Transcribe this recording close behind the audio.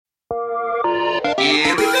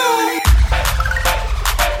Here we go.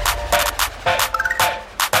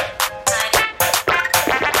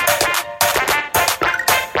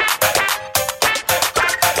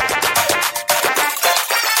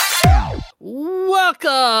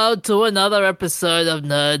 Welcome to another episode of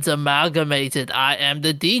Nerds Amalgamated. I am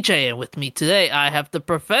the DJ, and with me today I have the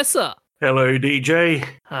Professor. Hello, DJ.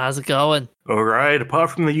 How's it going? All right,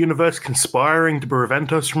 apart from the universe conspiring to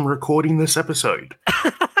prevent us from recording this episode.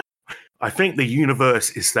 I think the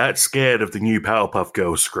universe is that scared of the new Powerpuff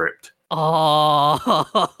Girls script. Oh,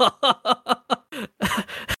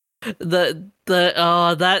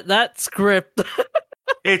 that script.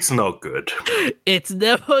 It's not good. It's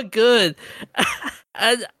never good.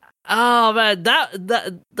 And oh man,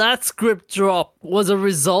 that script drop was a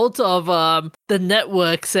result of the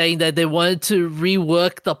network saying that they wanted to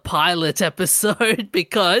rework the pilot episode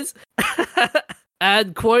because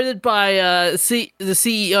and quoted by the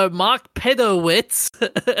CEO Mark Pedowitz.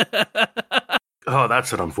 Oh,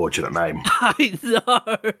 that's an unfortunate name. I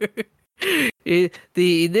know.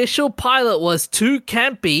 The initial pilot was too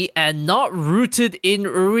campy and not rooted in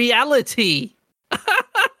reality.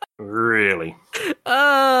 Really?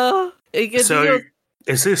 So,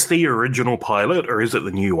 is this the original pilot or is it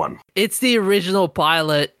the new one? it's the original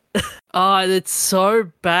pilot. Oh, and it's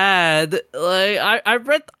so bad. Like I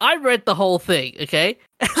read the whole thing. Okay,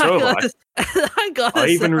 So have I I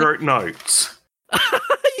even say- wrote notes.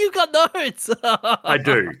 You got notes. I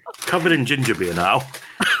do. Covered in ginger beer now.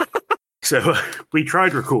 So we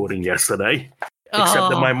tried recording yesterday,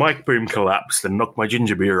 except that my mic boom collapsed and knocked my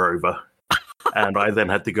ginger beer over. And I then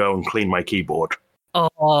had to go and clean my keyboard.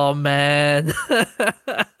 Oh man.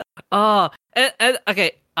 And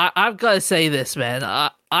okay, I've got to say this, man.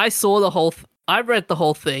 I saw the whole. I read the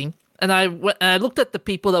whole thing, and I looked at the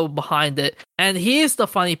people that were behind it. And here's the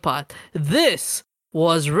funny part: this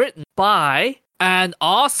was written by an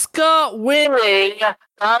Oscar-winning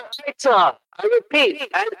writer. I repeat,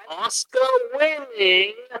 an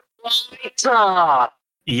Oscar-winning writer.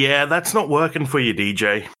 Yeah, that's not working for you,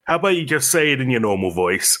 DJ. How about you just say it in your normal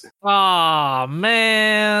voice? Oh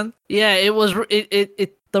man, yeah, it was.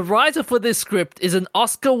 It the writer for this script is an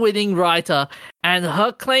Oscar-winning writer, and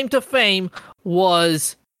her claim to fame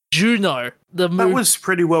was Juno. The That movie. was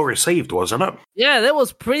pretty well received, wasn't it? Yeah, that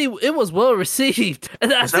was pretty. It was well received,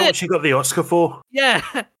 and Is that's that it. what she got the Oscar for? Yeah.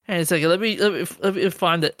 Hang on a second. Let me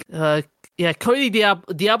find it. Yeah, Cody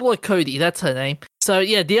Diablo Cody. That's her name. So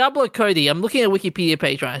yeah, Diablo Cody. I'm looking at Wikipedia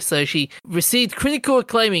page right. So she received critical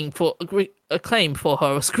acclaim for her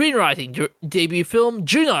screenwriting debut film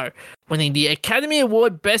Juno, winning the Academy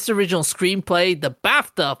Award Best Original Screenplay, the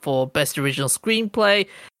BAFTA for Best Original Screenplay,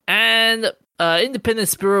 and Independent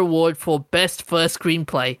Spirit Award for Best First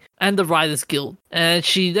Screenplay, and the Writers Guild. And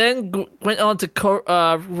she then went on to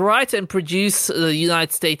write and produce The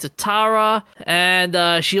United States of Tara,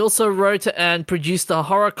 and she also wrote and produced the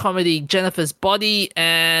horror comedy Jennifer's Body,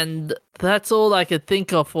 and that's all I could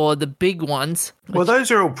think of for the big ones. Well,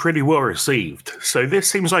 those are all pretty well received, so this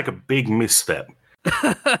seems like a big misstep.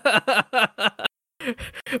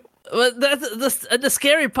 But the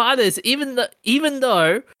scary part is even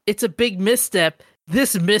though it's a big misstep,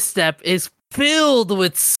 this misstep is filled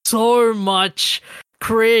with so much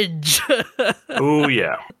cringe. Oh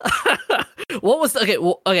yeah. What was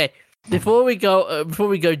okay? Before we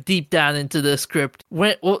go deep down into the script,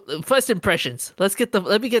 first impressions.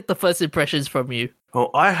 Let me get the first impressions from you. Well,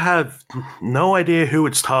 I have no idea who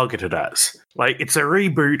it's targeted as. Like, it's a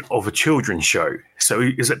reboot of a children's show. So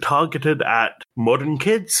is it targeted at modern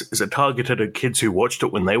kids? Is it targeted at kids who watched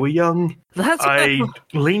it when they were young? I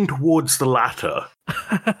lean towards the latter.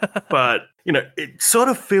 But, it sort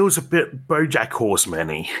of feels a bit BoJack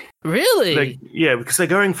Horseman-y. Really? Because they're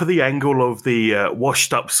going for the angle of the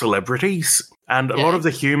washed-up celebrities. And a lot of the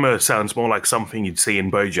humor sounds more like something you'd see in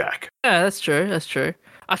BoJack. Yeah, that's true.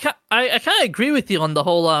 I kind of agree with you on the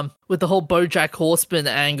whole with the whole BoJack Horseman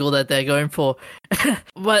angle that they're going for.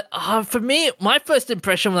 But for me, my first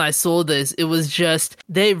impression when I saw this, it was just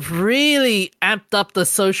they've really amped up the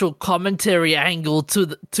social commentary angle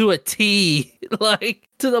to a T, like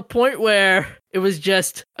to the point where it was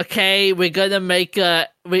just okay. We're gonna make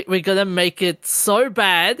it so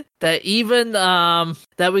bad that even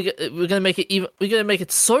we're gonna make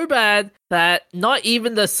it so bad that not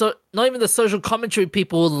even the social commentary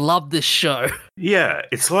people will love this show. Yeah,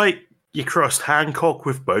 it's like you crossed Hancock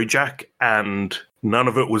with BoJack, and none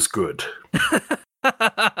of it was good.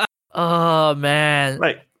 Oh man!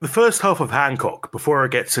 Like the first half of Hancock, before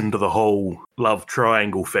it gets into the whole love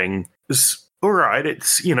triangle thing, is all right.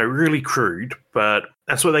 It's really crude, but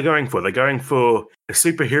that's what they're going for. They're going for a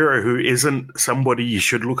superhero who isn't somebody you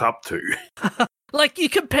should look up to. Like you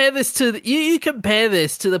compare this to you compare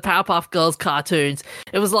this to the Powerpuff Girls cartoons.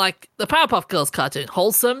 It was like the Powerpuff Girls cartoon,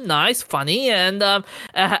 wholesome, nice, funny, and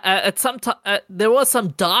at some there was some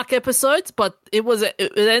dark episodes, but it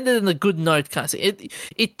ended in a good note. Kind of thing.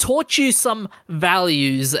 It taught you some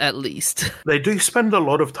values at least. They do spend a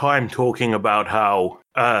lot of time talking about how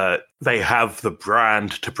they have the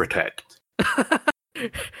brand to protect.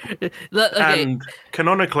 And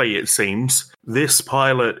canonically, it seems, this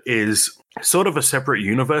pilot is sort of a separate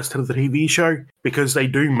universe to the TV show because they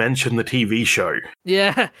do mention the TV show.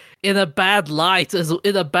 Yeah, in a bad light.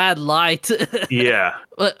 Yeah.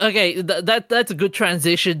 Okay, that's a good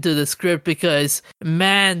transition to the script because,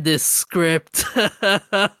 man, this script.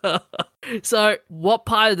 So, what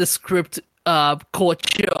part of the script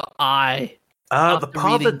caught your eye? The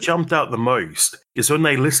part that jumped out the most is when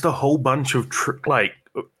they list a whole bunch of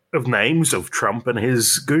of names of Trump and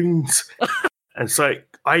his goons. And so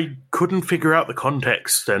I couldn't figure out the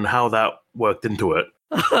context and how that worked into it.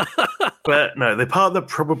 But no, the part that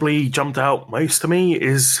probably jumped out most to me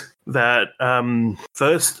is that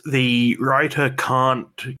first, the writer can't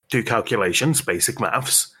do calculations, basic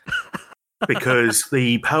maths, because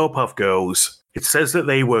the Powerpuff Girls, it says that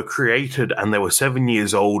they were created and they were 7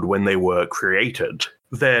 years old when they were created.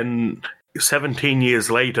 Then 17 years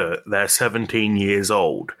later, they're 17 years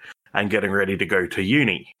old and getting ready to go to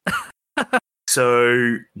uni.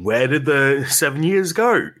 So where did the 7 years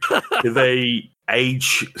go? Did they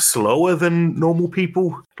age slower than normal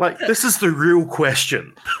people? Like, this is the real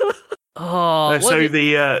question. Along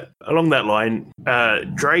that line,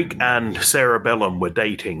 Drake and Cerebellum were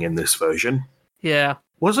dating in this version. Yeah.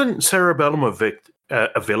 Wasn't Cerebellum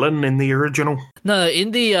a villain in the original? No,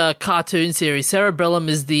 in the cartoon series, Cerebellum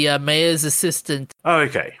is the mayor's assistant. Oh,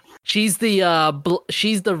 okay. She's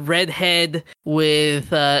the redhead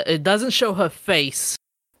with it doesn't show her face,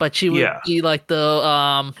 but she would be like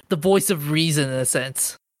the voice of reason in a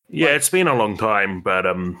sense. Yeah, it's been a long time, but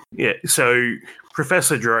so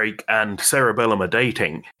Professor Drake and Cerebellum are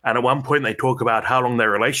dating, and at one point they talk about how long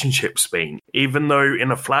their relationship's been, even though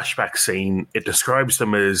in a flashback scene it describes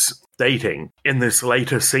them as dating. In this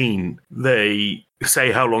later scene, they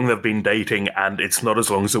say how long they've been dating, and it's not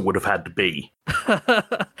as long as it would have had to be.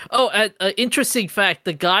 Interesting fact: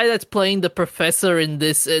 the guy that's playing the professor in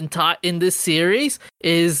this series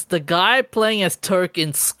is the guy playing as Turk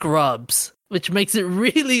in Scrubs, which makes it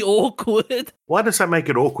really awkward. Why does that make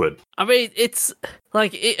it awkward? I mean, it's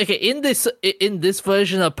like in this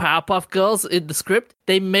version of Powerpuff Girls in the script,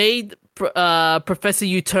 they made Professor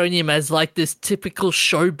Utonium as like this typical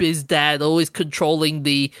showbiz dad, always controlling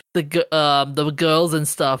the girls and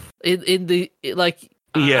stuff. It's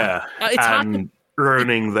hard to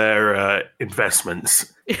ruining their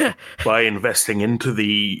investments by investing into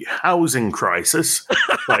the housing crisis,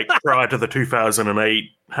 like prior to the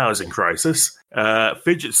 2008 housing crisis,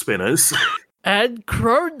 fidget spinners. And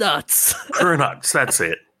cronuts. Cronuts, that's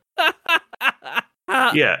it.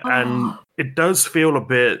 Yeah, and it does feel a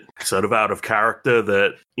bit sort of out of character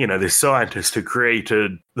that, this scientist who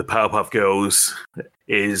created the Powerpuff Girls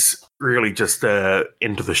is really just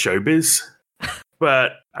into the showbiz.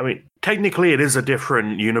 But, I mean, technically it is a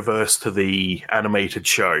different universe to the animated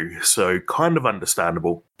show, so kind of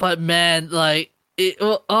understandable. But man, I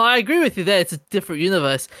agree with you there, it's a different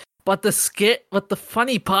universe. But the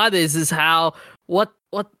funny part is how what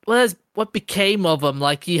became of them.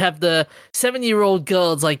 Like, you have the 7-year-old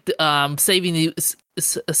girls, like, saving the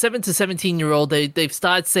 7 to 17-year-old, they've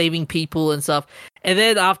started saving people and stuff. And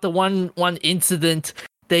then after one incident,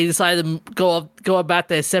 they decided to go about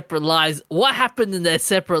their separate lives. What happened in their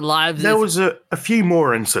separate lives? There was a few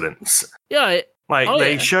more incidents. Yeah.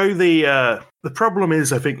 Show the problem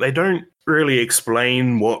is, I think they don't really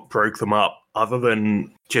explain what broke them up, other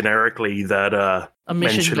than generically that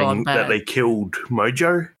mentioning that they killed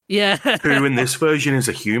Mojo. Yeah. Who in this version is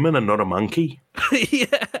a human and not a monkey.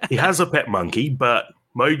 Yeah. He has a pet monkey, but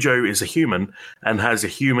Mojo is a human and has a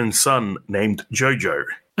human son named Jojo.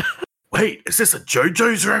 Wait, is this a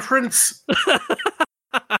JoJo's reference?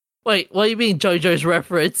 Wait, what do you mean JoJo's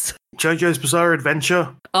reference? JoJo's Bizarre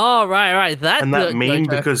Adventure. Oh, right. That meme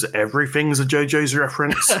because everything's a JoJo's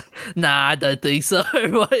reference? Nah, I don't think so.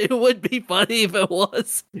 It would be funny if it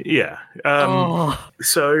was. Yeah.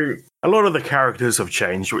 So a lot of the characters have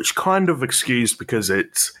changed, which kind of excused because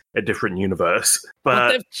it's a different universe.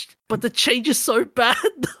 But the change is so bad,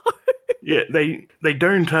 though. Yeah, they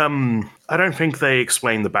don't. I don't think they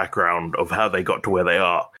explain the background of how they got to where they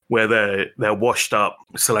are, where they're washed up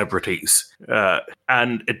celebrities,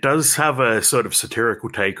 and it does have a sort of satirical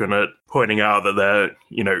take on it, pointing out that they're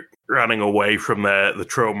running away from the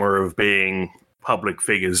trauma of being public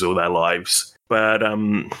figures all their lives. But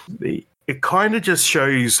it kind of just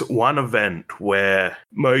shows one event where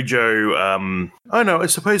Mojo. Oh no, I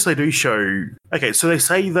suppose they do show. Okay, so they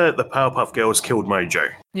say that the Powerpuff Girls killed Mojo,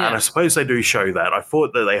 and I suppose they do show that. I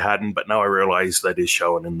thought that they hadn't, but now I realise that is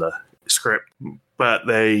shown in the script. But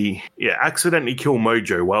they accidentally kill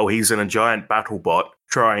Mojo while he's in a giant battle bot,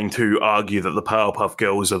 trying to argue that the Powerpuff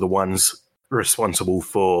Girls are the ones responsible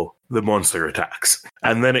for the monster attacks.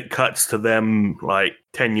 And then it cuts to them like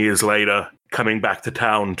 10 years later coming back to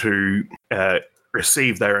town to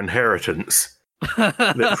receive their inheritance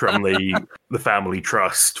from the family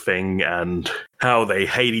trust thing, and how they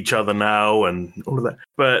hate each other now and all of that.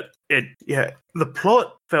 But the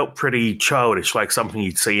plot felt pretty childish, like something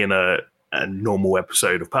you'd see in a normal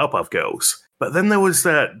episode of Powerpuff Girls. But then there was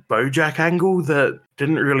that BoJack angle that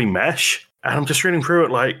didn't really mesh. And I'm just reading through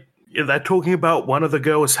it like, they're talking about one of the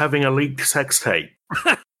girls having a leaked sex tape.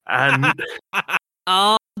 And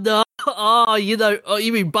oh no! Oh, you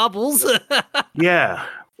mean Bubbles? Yeah,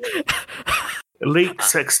 leaked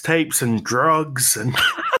sex tapes and drugs, and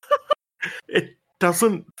it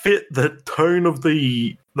doesn't fit the tone of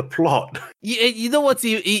the plot. You know what's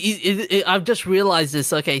I've just realized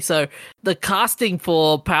this. Okay, so the casting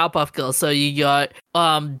for Powerpuff Girls. So you got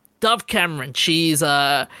Dove Cameron. She's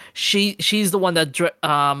the one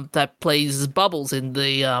that plays Bubbles in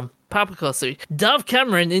the Powerpuff Girls series. Dove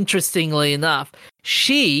Cameron, interestingly enough,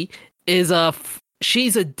 she's a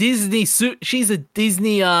Disney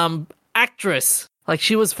actress. Like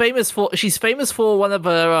she's famous for one of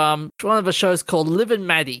her shows called Liv and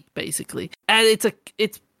Maddie, basically. And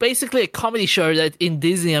it's basically a comedy show that in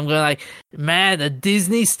Disney, I'm going like, man, a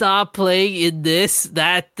Disney star playing in this?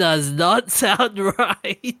 That does not sound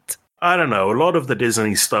right. I don't know. A lot of the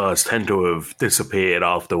Disney stars tend to have disappeared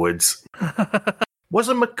afterwards.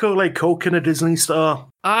 Wasn't Macaulay Culkin a Disney star?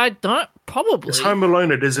 I don't, probably. Is Home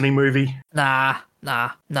Alone a Disney movie? Nah,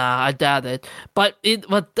 I doubt it. But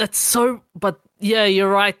yeah, you're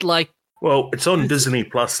right, like, well, it's on Disney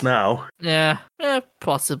Plus now. Yeah,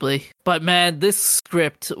 possibly. But man, this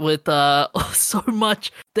script with there's so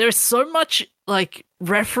much like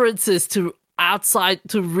references to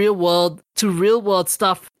real world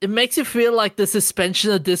stuff. It makes you feel like the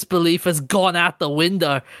suspension of disbelief has gone out the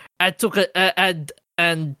window and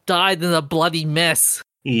and died in a bloody mess.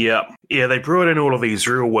 Yeah, they brought in all of these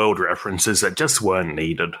real world references that just weren't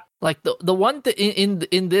needed. Like the one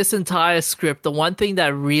in this entire script, the one thing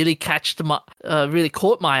that really really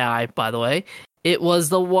caught my eye, by the way, it was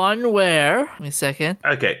the one where. Give me a second.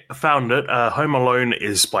 Okay, I found it. Home Alone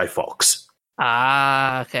is by Fox.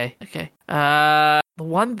 Ah, okay. The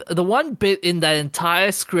one bit in that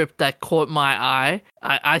entire script that caught my eye,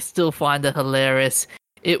 I still find it hilarious.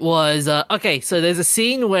 It was okay. So there's a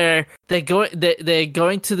scene where they're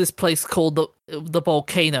going to this place called the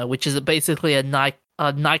Volcano, which is basically a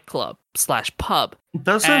nightclub / pub.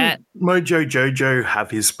 Doesn't Mojo Jojo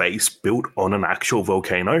have his base built on an actual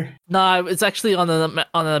volcano? No, it's actually on an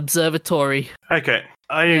observatory. Okay.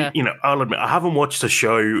 I'll admit, I haven't watched a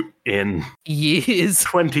show in years,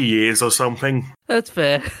 20 years or something. That's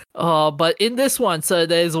fair. Oh, but in this one, so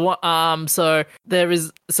there's one. So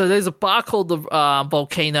there's a bar called the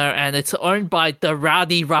Volcano, and it's owned by the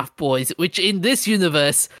Rowdy Rough Boys, which in this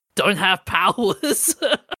universe don't have powers.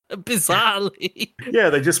 Bizarrely. Yeah,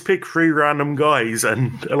 they just pick 3 random guys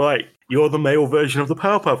and are like, "You're the male version of the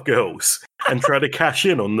Powerpuff Girls," and try to cash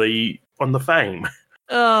in on the fame.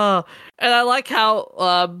 And I like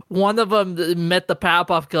how one of them met the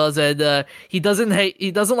Powerpuff Girls, and he doesn't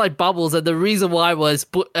like Bubbles, and the reason why was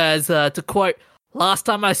to quote, "Last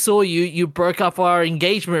time I saw you, you broke off our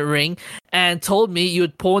engagement ring and told me you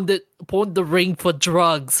had pawned the ring for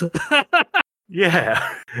drugs."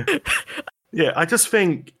 Yeah. Yeah, I just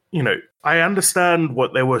think, I understand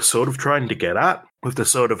what they were sort of trying to get at with the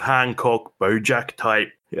sort of Hancock, BoJack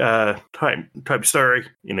type story.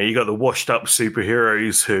 You got the washed up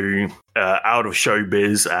superheroes who are out of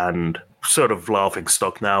showbiz and sort of laughing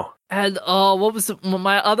stock now. And what was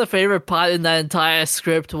my other favorite part in that entire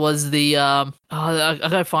script was the I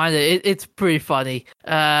gotta find it. It's pretty funny.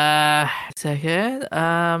 Second.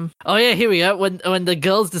 Oh yeah, here we go. When the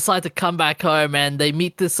girls decide to come back home and they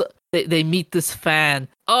meet this fan.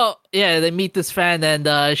 Oh yeah, they meet this fan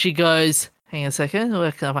and she goes. Hang on a second.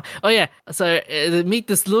 Where can I find? Oh yeah. So they meet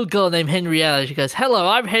this little girl named Henrietta. She goes, "Hello,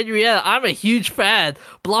 I'm Henrietta. I'm a huge fan.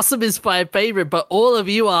 Blossom is my favorite, but all of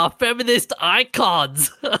you are feminist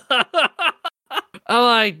icons." I'm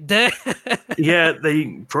like, damn. Yeah, they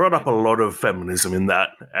brought up a lot of feminism in that,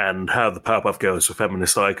 and how the Powerpuff Girls were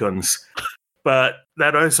feminist icons. But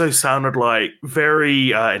that also sounded like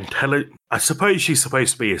very intelligent. I suppose she's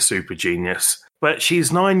supposed to be a super genius, But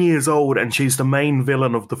she's 9 years old and she's the main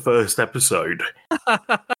villain of the first episode.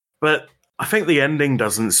 But I think the ending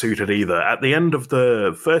doesn't suit it either. At the end of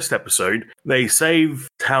the first episode, they save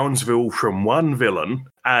Townsville from one villain,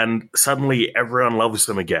 and suddenly everyone loves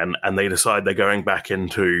them again, and they decide they're going back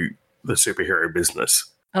into the superhero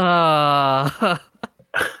business.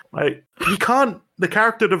 Like, you can't. The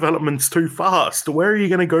character development's too fast. Where are you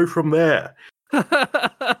going to go from there?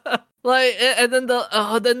 Like, and then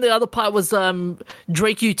the other part was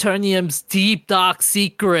Drake Utonium's deep dark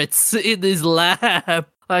secrets in his lab.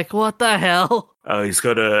 Like, what the hell? Oh, he's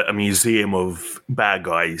got a museum of bad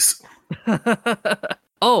guys.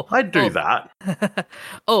 I'd do that.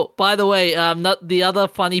 Oh, by the way, not the other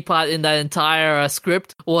funny part in that entire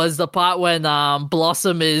script was the part when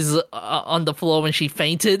Blossom is on the floor when she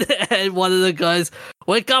fainted, and one of the guys,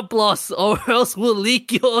 "Wake up, Bloss, or else we'll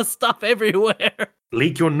leak your stuff everywhere."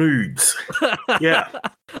 Leak your nudes. Yeah.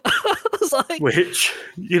 I was like, which,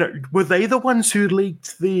 were they the ones who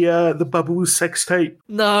leaked the Bubbles sex tape?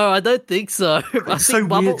 no, I don't think so. It's so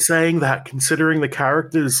weird saying that, considering the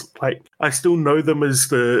characters. Like, I still know them as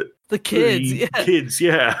the kids. Yeah. Kids,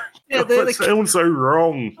 yeah. Yeah, that sounds so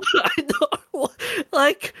wrong. I know.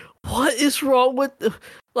 Like, what is wrong with?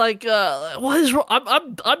 Like, what is wrong?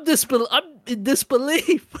 I'm in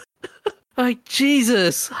disbelief. Like,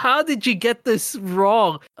 Jesus, how did you get this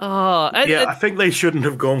wrong? I think they shouldn't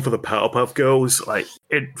have gone for the Powerpuff Girls. Like,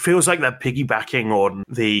 it feels like they're piggybacking on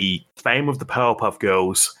the fame of the Powerpuff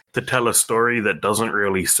Girls to tell a story that doesn't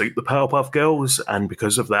really suit the Powerpuff Girls, and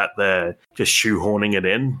because of that, they're just shoehorning it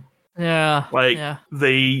in. Yeah. Like,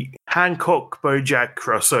 the Hancock BoJack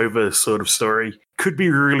crossover sort of story could be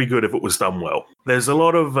really good if it was done well. There's a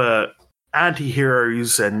lot of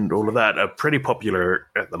anti-heroes and all of that are pretty popular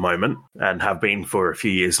at the moment and have been for a few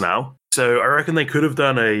years now. So I reckon they could have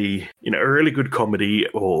done a really good comedy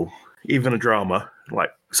or even a drama,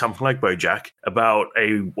 like something like BoJack, about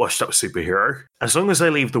a washed-up superhero. As long as they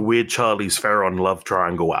leave the weird Charlize Theron love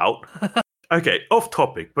triangle out. Okay, off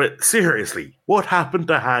topic, but seriously, what happened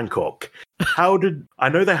to Hancock? I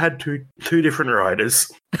know they had two different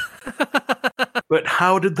writers, but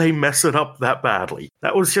how did they mess it up that badly?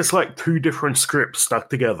 That was just like two different scripts stuck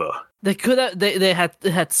together. They could have. They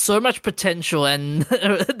had so much potential, and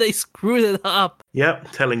they screwed it up.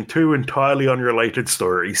 Yep, telling two entirely unrelated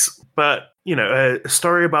stories. But a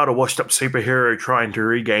story about a washed-up superhero trying to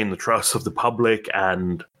regain the trust of the public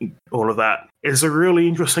and all of that is a really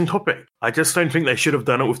interesting topic. I just don't think they should have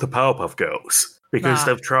done it with the Powerpuff Girls, because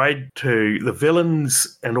they've tried to. The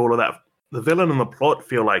villains and all of that. The villain and the plot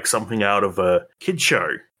feel like something out of a kid's show,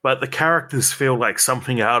 but the characters feel like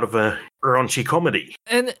something out of a raunchy comedy.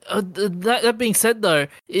 And that being said, though,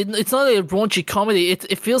 it's not a raunchy comedy.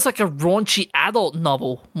 It feels like a raunchy adult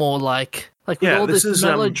novel, more like with all this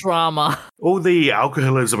melodrama. All the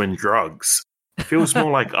alcoholism and drugs. It feels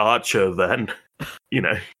more like Archer than,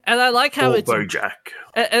 And I like how it's BoJack.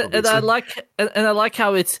 And I like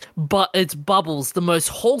how it's Bubbles, the most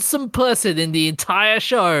wholesome person in the entire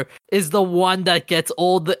show, is the one that gets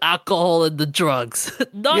all the alcohol and the drugs.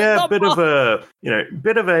 Bit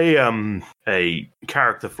of a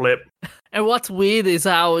character flip. And what's weird is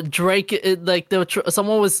how Drake,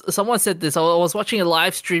 someone said this. I was watching a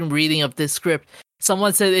live stream reading of this script.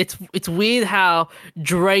 Someone said it's weird how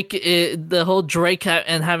Drake, the whole Drake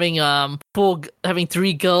and having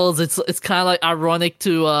three girls. It's kind of like ironic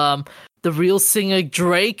to the real singer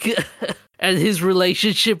Drake and his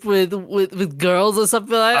relationship with girls or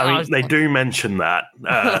something like that. I mean, they do mention that,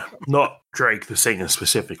 not Drake the singer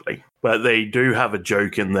specifically, but they do have a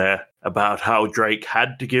joke in there about how Drake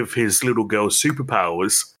had to give his little girl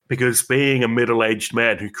superpowers because being a middle-aged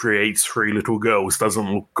man who creates three little girls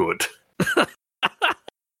doesn't look good.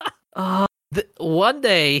 One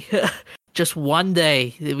day, just one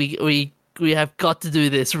day, we have got to do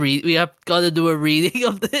this. We have got to do a reading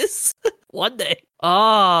of this one day.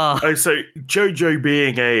 Oh, so JoJo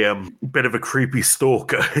being a bit of a creepy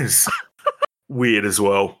stalker is weird as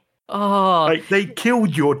well. Oh, like they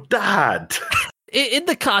killed your dad. In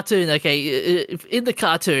the cartoon, in the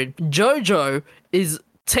cartoon, JoJo is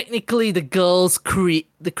technically the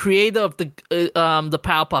creator of the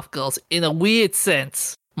Powerpuff Girls in a weird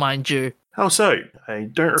sense, mind you. How so? I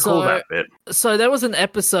don't recall that bit. So there was an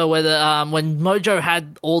episode where when Mojo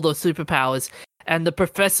had all the superpowers, and the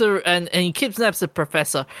professor and he kidnaps the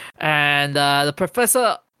professor, and the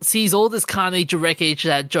professor sees all this carnage and wreckage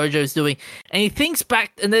that Jojo's doing, and he thinks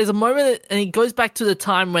back, and there's a moment, and he goes back to the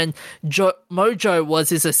time when Mojo was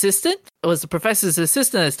his assistant. It was the professor's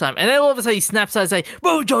assistant at this time, and then all of a sudden he snaps out and say,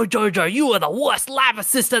 Jojo, you were the worst lab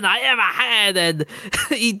assistant I ever had, and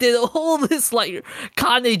he did all this like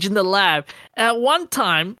carnage in the lab. At one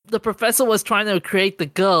time, the professor was trying to create the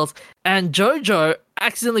girls, and Jojo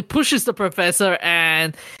accidentally pushes the professor,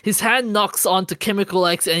 and his hand knocks onto Chemical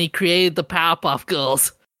X, and he created the Powerpuff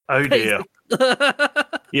Girls. Oh dear.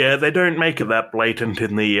 Yeah, they don't make it that blatant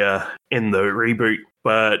in the reboot,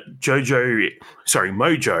 but Mojo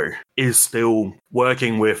is still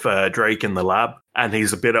working with Drake in the lab, and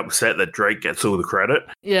he's a bit upset that Drake gets all the credit.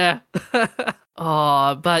 Yeah.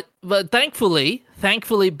 But thankfully,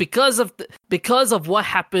 because of what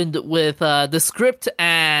happened with the script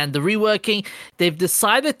and the reworking, they've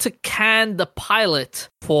decided to can the pilot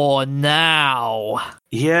for now.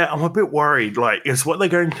 Yeah, I'm a bit worried. Like, is what they're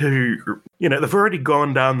going to, they've already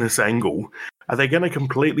gone down this angle. Are they going to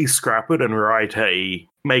completely scrap it and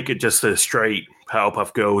make it just a straight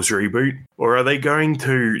Powerpuff Girls reboot? Or are they going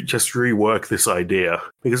to just rework this idea?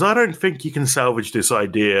 Because I don't think you can salvage this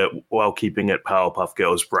idea while keeping it Powerpuff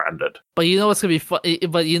Girls branded. But you know what's going to be funny?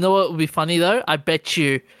 But you know what would be funny though? I bet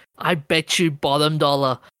you bottom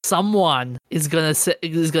dollar, someone is going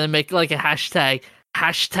to make like a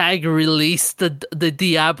hashtag release the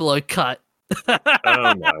Diablo cut.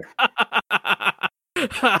 Oh no.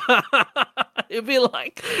 It'll be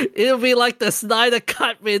like the Snyder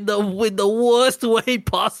Cut in the worst way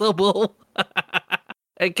possible.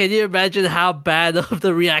 And can you imagine how bad of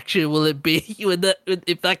the reaction will it be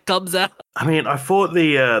if that comes out? I mean, I thought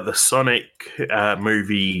the Sonic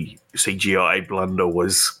movie CGI blunder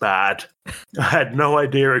was bad. I had no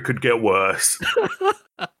idea it could get worse.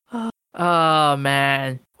 Oh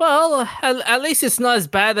man. Well, at least it's not as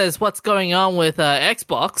bad as what's going on with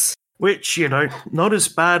Xbox. Which, not as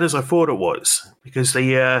bad as I thought it was, because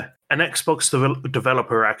an Xbox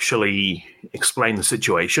developer actually explained the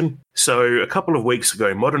situation. So a couple of weeks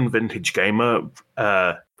ago, Modern Vintage Gamer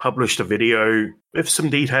published a video with some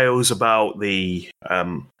details about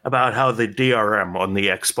about how the DRM on the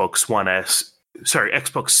Xbox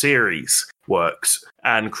Series works,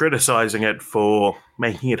 and criticizing it for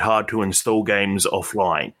making it hard to install games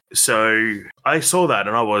offline. So I saw that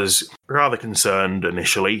and I was rather concerned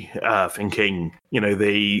initially, thinking,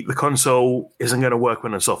 the console isn't going to work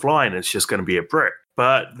when it's offline, it's just going to be a brick.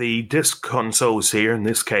 But the disc consoles here, in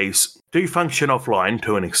this case, do function offline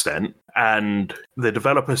to an extent, and the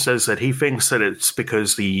developer says that he thinks that it's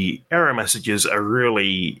because the error messages are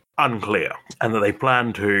really unclear, and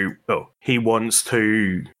that he wants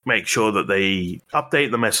to make sure that they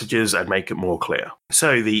update the messages and make it more clear.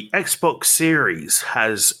 So the Xbox Series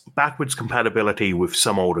has backwards compatibility with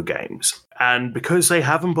some older games, and because they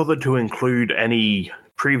haven't bothered to include any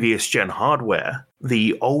previous gen hardware,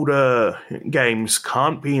 the older games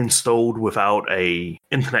can't be installed without a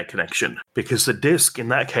internet connection, because the disc in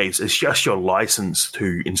that case is just your license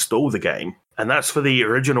to install the game, and that's for the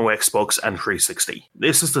original Xbox and 360.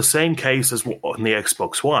 This is the same case as on the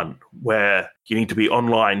Xbox One, where you need to be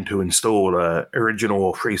online to install an original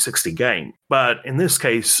or 360 game. But in this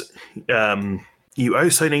case, you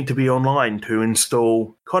also need to be online to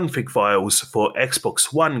install config files for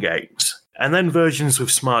Xbox One games. And then versions with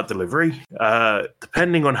smart delivery,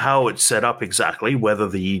 depending on how it's set up exactly, whether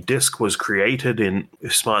the disk was created in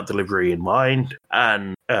smart delivery in mind.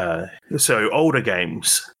 And so older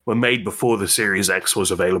games were made before the Series X was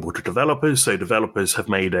available to developers, so developers have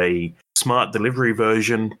made a smart delivery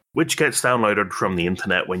version, which gets downloaded from the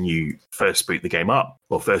internet when you first boot the game up,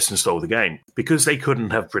 or first install the game, because they couldn't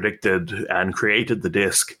have predicted and created the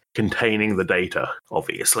disk containing the data,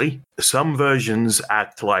 obviously. Some versions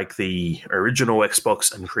act like the original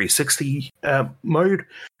Xbox and 360 mode,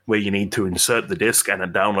 where you need to insert the disk and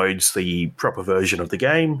it downloads the proper version of the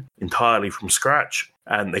game entirely from scratch,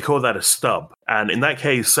 and they call that a stub. And in that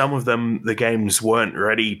case, some of them, the games weren't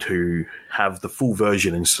ready to have the full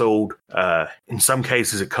version installed. In some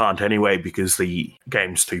cases, it can't anyway because the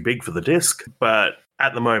game's too big for the disk, but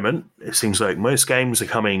at the moment, it seems like most games are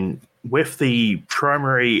coming with the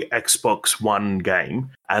primary Xbox One game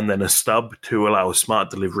and then a stub to allow smart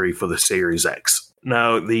delivery for the Series X.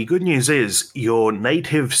 Now, the good news is your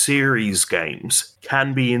native Series games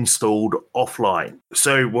can be installed offline.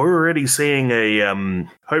 So we're already seeing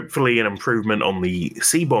hopefully an improvement on the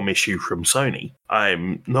C-bomb issue from Sony.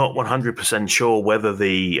 I'm not 100% sure whether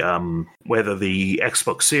the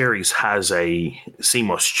Xbox Series has a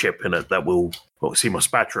CMOS chip in it that will CMOS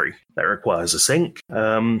battery that requires a sync.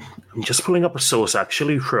 I'm just pulling up a source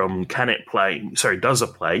actually from Does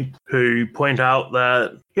It Play, who point out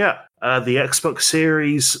that the Xbox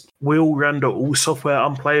Series will render all software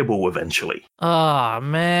unplayable eventually. Oh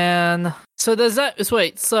man. So does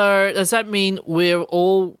that mean we'll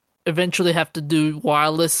all eventually have to do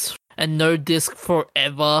wireless and no disc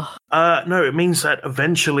forever? No, it means that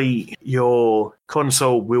eventually your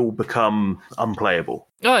console will become unplayable.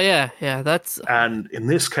 Oh yeah, that's... And in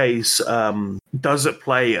this case, Does It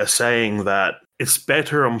Play are saying that it's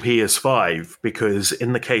better on PS5 because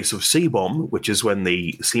in the case of C-Bomb, which is when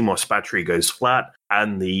the CMOS battery goes flat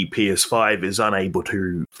and the PS5 is unable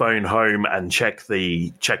to phone home and check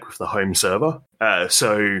with the home server.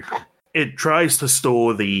 So it tries to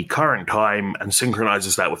store the current time and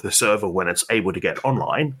synchronizes that with the server when it's able to get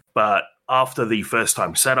online. But after the first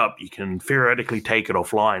time setup, you can theoretically take it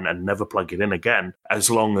offline and never plug it in again, as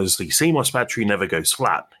long as the CMOS battery never goes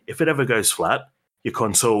flat. If it ever goes flat, your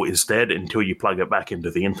console is dead until you plug it back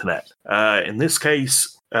into the internet. In this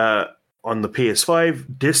case, on the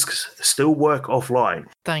PS5, discs still work offline.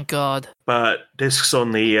 Thank God. But discs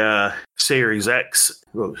on the Series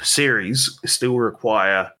Series still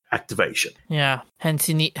require activation. Yeah, hence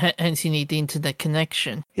you need the internet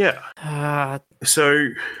connection. Yeah. So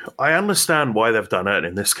I understand why they've done it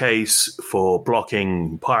in this case for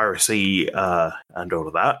blocking piracy and all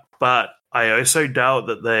of that, but I also doubt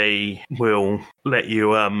that they will let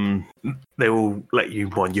you mod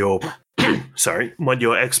your mod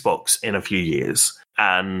your Xbox in a few years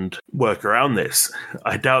and work around this.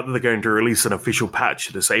 I doubt that they're going to release an official patch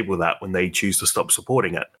to disable that when they choose to stop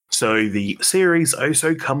supporting it. So the series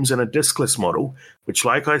also comes in a diskless model, which,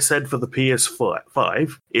 like I said for the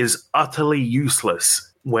PS5, is utterly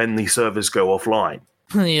useless when the servers go offline.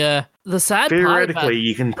 Yeah. The sad Theoretically,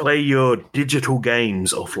 you can play your digital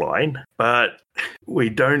games offline, but we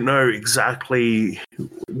don't know exactly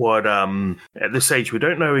what, at this stage, we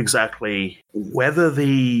don't know exactly whether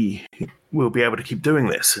we'll be able to keep doing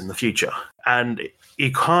this in the future. And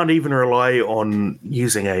you can't even rely on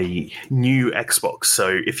using a new Xbox.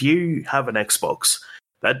 So if you have an Xbox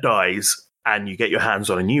that dies and you get your hands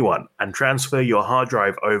on a new one and transfer your hard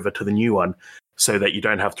drive over to the new one, so that you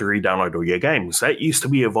don't have to re-download all your games. That used to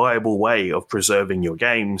be a viable way of preserving your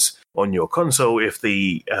games on your console if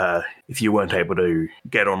you weren't able to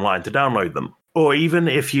get online to download them. Or even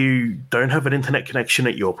if you don't have an internet connection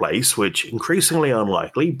at your place, which increasingly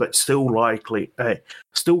unlikely, but still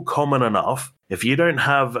common enough. If you don't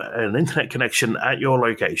have an internet connection at your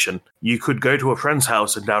location, you could go to a friend's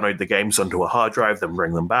house and download the games onto a hard drive, then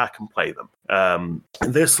bring them back and play them.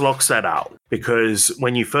 This locks that out because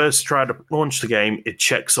when you first try to launch the game, it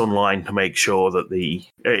checks online to make sure that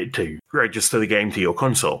to register the game to your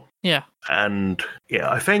console. Yeah. And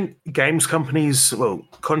I think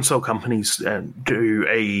console companies do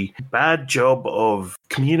a bad job of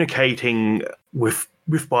communicating with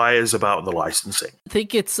buyers about the licensing. I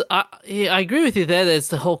think it's... I agree with you there. There's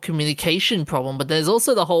the whole communication problem, but there's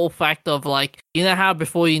also the whole fact of, like, you know how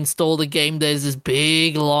before you install the game, there's this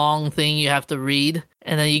big, long thing you have to read?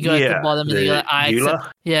 And then you go to the bottom and you're like,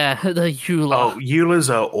 EULA? Yeah, the EULA. Oh,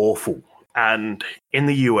 EULAs are awful. And in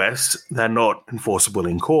the US, they're not enforceable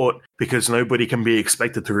in court because nobody can be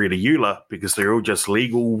expected to read a EULA because they're all just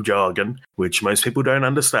legal jargon, which most people don't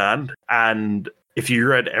understand. And if you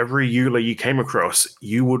read every EULA you came across,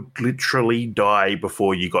 you would literally die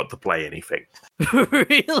before you got to play anything.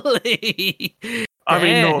 Really? I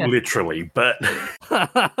mean, not literally, but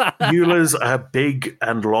EULAs are big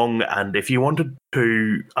and long, and if you wanted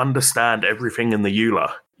to understand everything in the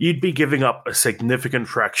EULA, you'd be giving up a significant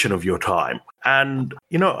fraction of your time. And,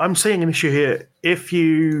 I'm seeing an issue here.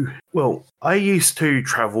 I used to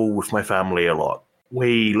travel with my family a lot.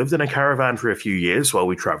 We lived in a caravan for a few years while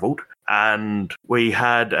we traveled, and we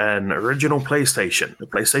had an original PlayStation, the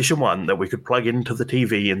PlayStation 1, that we could plug into the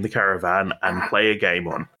TV in the caravan and play a game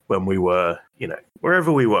on when we were,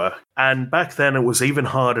 wherever we were. And back then it was even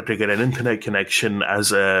harder to get an internet connection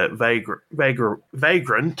as a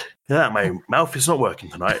vagrant. Yeah, my mouth is not working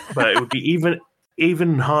tonight, but it would be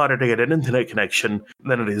even harder to get an internet connection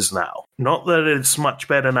than it is now. Not that it's much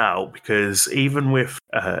better now, because even with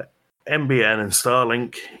NBN and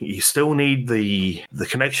Starlink, you still need the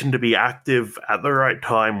connection to be active at the right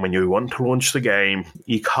time when you want to launch the game.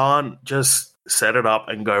 You can't just set it up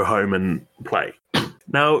and go home and play.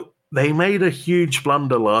 Now, they made a huge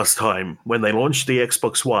blunder last time when they launched the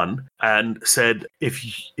Xbox One and said, if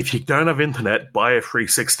you don't have internet, buy a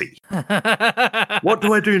 360. What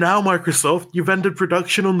do I do now, Microsoft? You've ended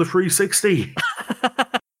production on the 360.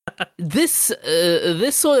 This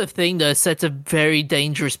sort of thing though sets a very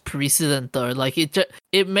dangerous precedent though. Like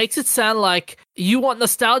it makes it sound like you want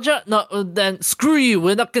nostalgia. No, then screw you.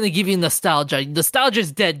 We're not going to give you nostalgia.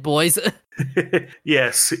 Nostalgia's dead, boys.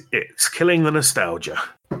 Yes, it's killing the nostalgia.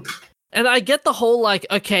 And I get the whole like,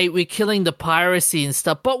 okay, we're killing the piracy and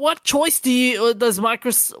stuff, but what choice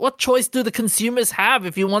what choice do the consumers have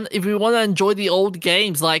if we want to enjoy the old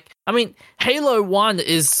games? Like, I mean, Halo 1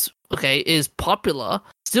 is popular,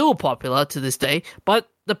 still popular to this day, but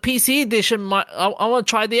the PC edition I want to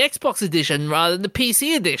try the Xbox edition rather than the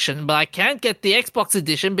PC edition, but I can't get the Xbox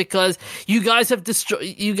edition because you guys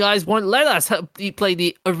won't let us play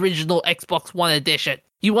the original Xbox One edition.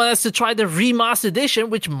 You want us to try the remastered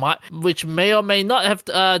edition, which may or may not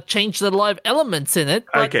have changed a lot of elements in it.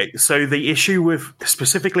 Okay, so the issue with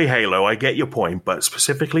specifically Halo, I get your point, but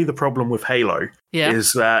specifically the problem with Halo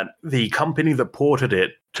is that the company that ported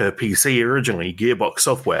it to PC originally, Gearbox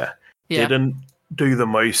Software, didn't do the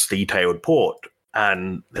most detailed port.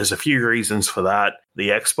 And there's a few reasons for that. The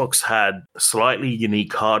Xbox had slightly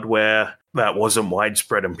unique hardware that wasn't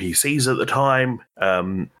widespread in PCs at the time.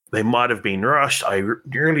 They might have been rushed. I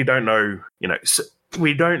really don't know.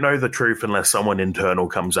 We don't know the truth unless someone internal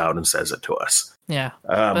comes out and says it to us. Yeah.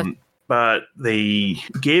 But the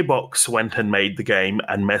Gearbox went and made the game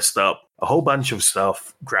and messed up a whole bunch of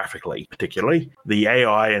stuff graphically, particularly. The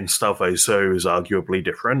AI and stuff also is arguably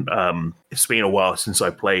different. It's been a while since I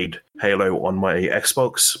played Halo on my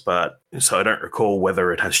Xbox, so I don't recall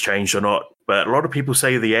whether it has changed or not. But a lot of people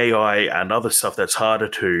say the AI and other stuff that's harder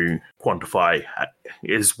to quantify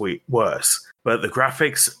is worse. But the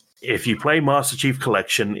graphics, if you play Master Chief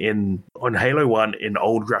Collection on Halo 1 in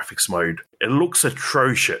old graphics mode, it looks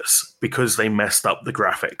atrocious because they messed up the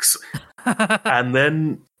graphics. And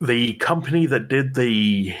then the company that did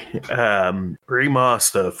the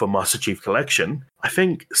remaster for Master Chief Collection, I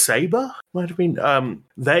think Saber might have been,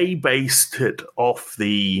 they based it off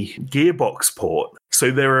the Gearbox port. So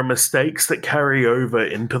there are mistakes that carry over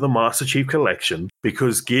into the Master Chief Collection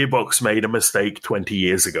because Gearbox made a mistake 20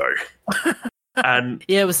 years ago. And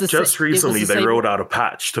just recently they rolled out a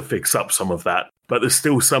patch to fix up some of that. But the's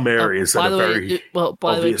still some areas that are very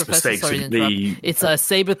obvious mistakes. It's a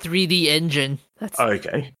Saber 3D engine. That's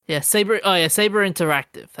okay. Yeah, Saber. Oh yeah, Saber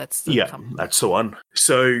Interactive. That's the company. That's the one.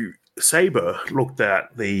 So Saber looked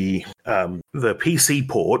at the PC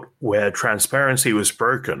port where transparency was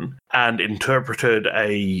broken and interpreted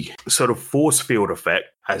a sort of force field effect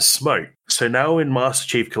as smoke. So now in Master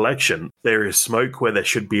Chief Collection, there is smoke where there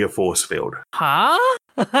should be a force field. Huh?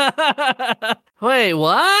 Wait,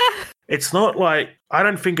 what? It's not like, I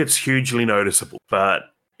don't think it's hugely noticeable, but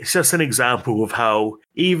it's just an example of how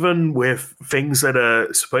even with things that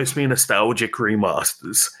are supposed to be nostalgic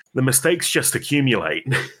remasters, the mistakes just accumulate.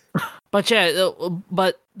 But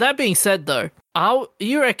that being said though, how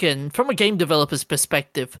you reckon, from a game developer's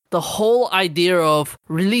perspective, the whole idea of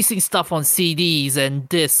releasing stuff on CDs and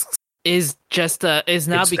discs is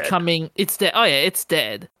now becoming dead. It's dead. Oh yeah, it's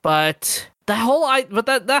dead. But that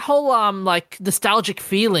whole like nostalgic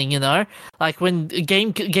feeling, like when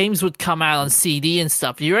games would come out on CD and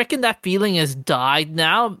stuff. You reckon that feeling has died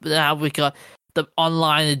now? Now we got the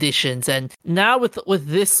online editions, and now with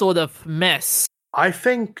this sort of mess. I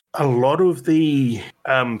think a lot of the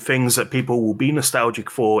things that people will be nostalgic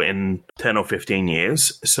for in 10 or 15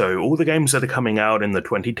 years, so all the games that are coming out in the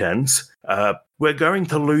 2010s, we're going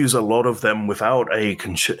to lose a lot of them without a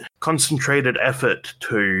concentrated effort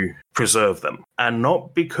to preserve them. And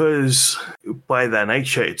not because by their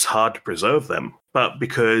nature it's hard to preserve them, but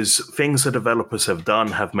because things that developers have done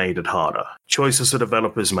have made it harder. Choices that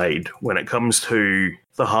developers made when it comes to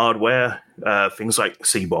the hardware, things like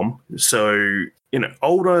C-Bomb. So,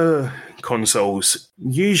 older consoles,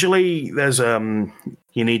 usually there's, let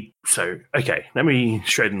me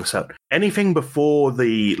straighten this out. Anything before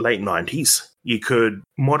the late 90s, you could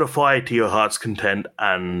modify to your heart's content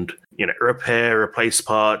and, repair, replace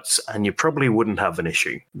parts, and you probably wouldn't have an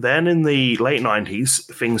issue. Then in the late 90s,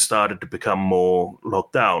 things started to become more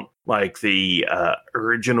locked down. Like the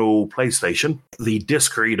original PlayStation, the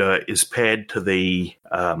disc reader is paired to the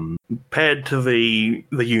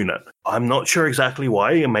unit. I'm not sure exactly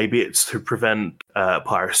why. Maybe it's to prevent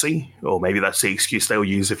piracy, or maybe that's the excuse they'll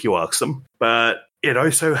use if you ask them. But it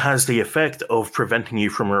also has the effect of preventing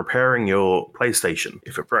you from repairing your PlayStation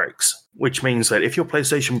if it breaks, which means that if your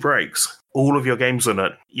PlayStation breaks, all of your games on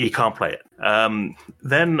it, you can't play it.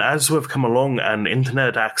 Then as we've come along and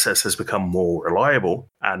internet access has become more reliable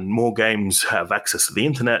and more games have access to the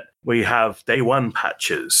internet, we have day one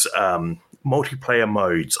patches, multiplayer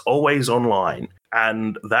modes, always online,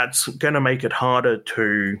 and that's going to make it harder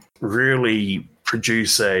to really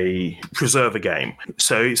preserve a game.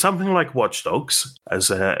 So something like Watch Dogs, as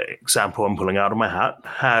an example I'm pulling out of my hat,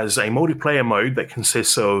 has a multiplayer mode that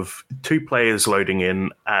consists of 2 players loading in,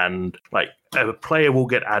 and like a player will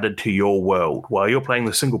get added to your world while you're playing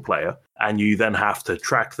the single player, and you then have to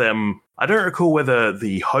track them. I don't recall whether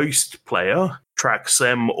the host player tracks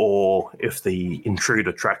them or if the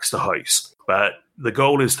intruder tracks the host, but the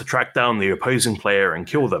goal is to track down the opposing player and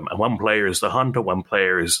kill them, and one player is the hunter, one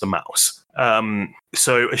player is the mouse.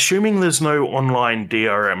 So assuming there's no online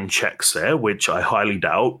DRM checks there, which I highly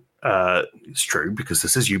doubt, it's true because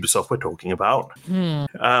this is Ubisoft we're talking about.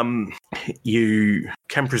 You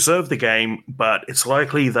can preserve the game, but it's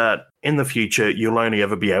likely that in the future you'll only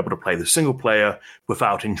ever be able to play the single player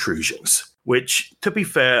without intrusions, which, to be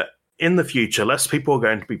fair, in the future, less people are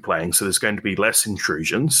going to be playing, so there's going to be less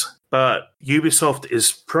intrusions. But Ubisoft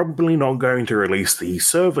is probably not going to release the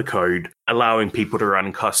server code allowing people to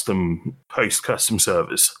run custom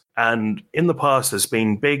servers. And in the past, there's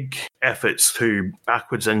been big efforts to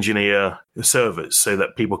backwards engineer the servers so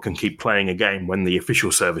that people can keep playing a game when the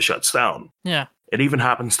official server shuts down. Yeah. It even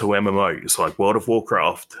happens to MMOs, like World of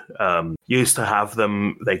Warcraft. Used to have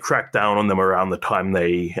them, they cracked down on them around the time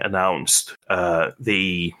they announced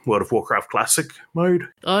the World of Warcraft Classic mode.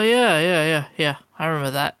 Oh, yeah. I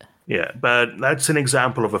remember that. Yeah, but that's an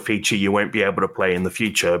example of a feature you won't be able to play in the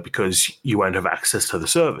future because you won't have access to the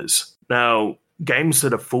servers. Now, games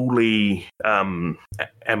that are fully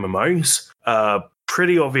MMOs are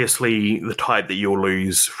pretty obviously the type that you'll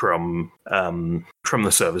lose from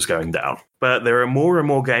the servers going down. But there are more and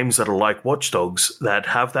more games that are like Watch Dogs that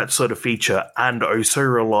have that sort of feature and also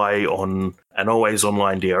rely on an always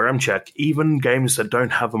online DRM check, even games that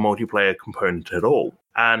don't have a multiplayer component at all.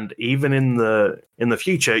 And even in the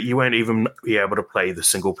future, you won't even be able to play the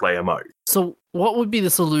single player mode. So what would be the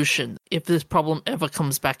solution if this problem ever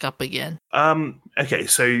comes back up again? Okay,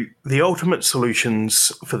 so the ultimate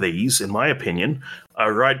solutions for these, in my opinion,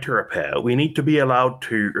 are right to repair. We need to be allowed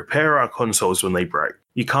to repair our consoles when they break.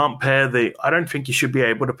 You can't I don't think you should be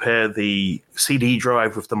able to pair the CD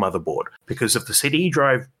drive with the motherboard, because if the CD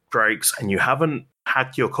drive breaks and you haven't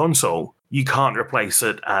hacked your console, you can't replace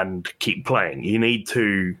it and keep playing. You need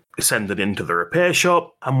to send it into the repair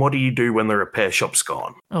shop, and what do you do when the repair shop's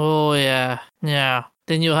gone? Oh, yeah.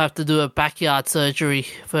 Then you'll have to do a backyard surgery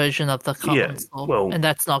version of the console, and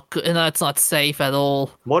that's not good, and that's not safe at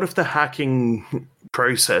all. What if the hacking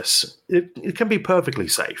process, it can be perfectly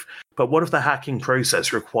safe, but what if the hacking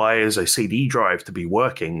process requires a CD drive to be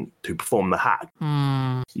working to perform the hack?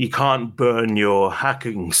 You can't burn your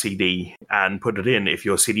hacking CD and put it in if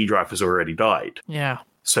your CD drive has already died. Yeah.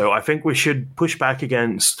 So I think we should push back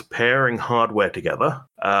against pairing hardware together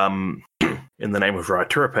in the name of right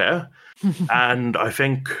to repair. And I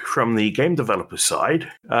think from the game developer side,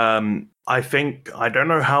 I don't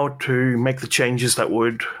know how to make the changes that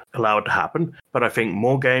would allow it to happen, but I think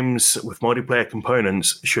more games with multiplayer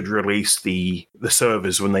components should release the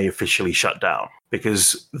servers when they officially shut down.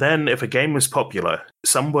 Because then if a game is popular,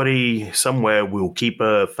 somebody somewhere will keep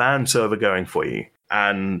a fan server going for you,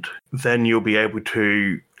 and then you'll be able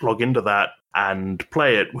to log into that and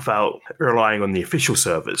play it without relying on the official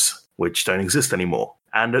servers, which don't exist anymore.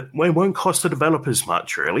 And it won't cost the developers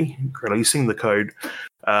much, really, releasing the code.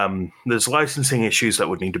 There's licensing issues that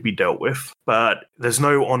would need to be dealt with, but there's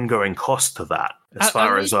no ongoing cost to that, as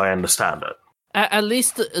far as I understand it. At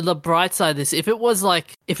least the bright side is, if it was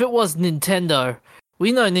Nintendo,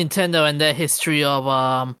 we know Nintendo and their history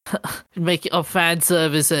of making of fan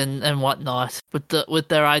service and whatnot, with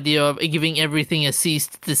their idea of giving everything a cease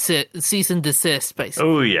and desist, basically.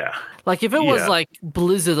 Oh yeah. Like if it was like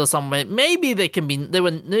Blizzard or something, maybe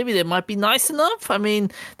they might be nice enough. I mean,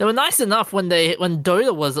 they were nice enough when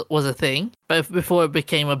Dota was a thing, but before it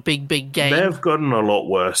became a big game. They've gotten a lot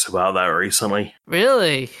worse about that recently.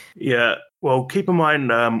 Really? Yeah. Well, keep in mind,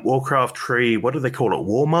 Warcraft 3, what do they call it?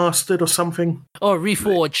 War Mastered or something? Oh,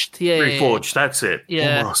 Reforged. Yeah. Reforged, that's it.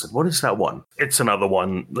 Yeah. War Mastered. What is that one? It's another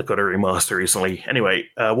one that got a remaster recently. Anyway,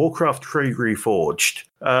 Warcraft 3 Reforged.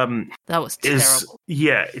 That was terrible.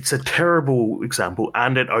 It's a terrible example,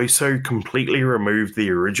 and it also completely removed the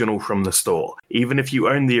original from the store. Even if you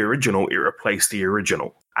own the original, it replaced the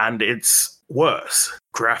original. And it's worse.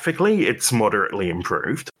 Graphically, it's moderately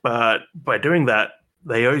improved, but by doing that,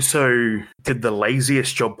 they also did the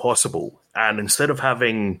laziest job possible. And instead of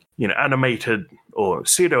having, animated or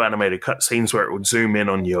pseudo-animated cutscenes where it would zoom in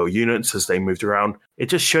on your units as they moved around, it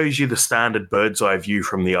just shows you the standard bird's eye view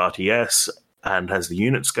from the RTS and has the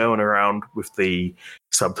units going around with the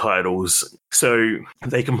subtitles. So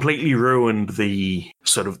they completely ruined the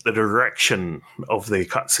sort of the direction of the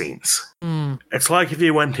cutscenes. It's like if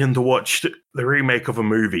you went in to watch the remake of a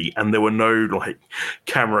movie, and there were no like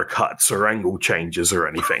camera cuts or angle changes or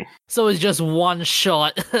anything. So it's just one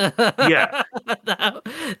shot. Yeah, that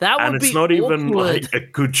and would it's be not even awkward. like a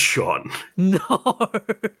good shot. No.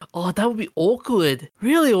 Oh, that would be awkward.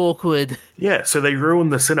 Really awkward. Yeah, so they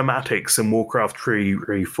ruined the cinematics in Warcraft 3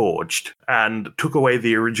 Reforged and took away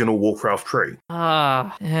the original Warcraft 3.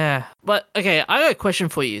 Yeah. But okay, I got a question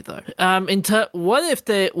for you though. What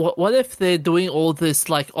if they're doing all this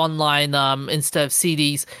like online instead of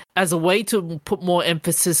CDs as a way to put more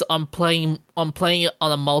emphasis on playing it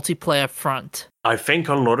on a multiplayer front? I think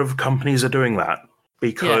a lot of companies are doing that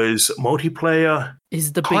because multiplayer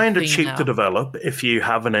Is the big kind of thing cheap now. to develop if you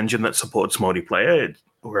have an engine that supports multiplayer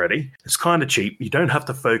already. It's kind of cheap. You don't have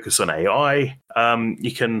to focus on AI.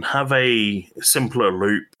 You can have a simpler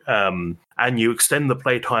loop, and you extend the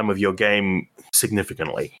playtime of your game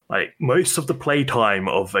significantly. Like most of the playtime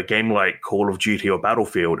of a game like Call of Duty or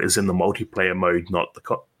Battlefield is in the multiplayer mode, not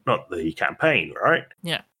the campaign, right?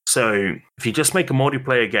 Yeah. So if you just make a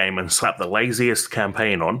multiplayer game and slap the laziest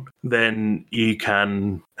campaign on, then you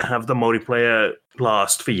can have the multiplayer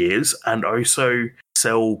last for years and also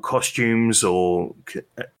sell costumes or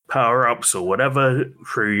power-ups or whatever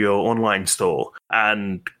through your online store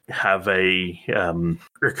and have a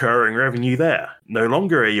recurring revenue there. No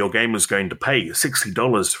longer are your gamers going to pay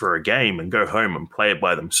 $60 for a game and go home and play it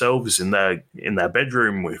by themselves in their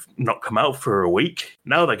bedroom with not come out for a week.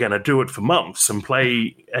 Now they're going to do it for months and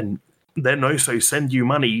play, and then also send you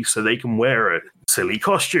money so they can wear a silly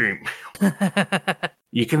costume.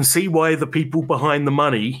 You can see why the people behind the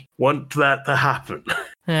money want that to happen.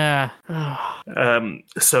 Yeah.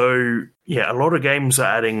 So yeah, a lot of games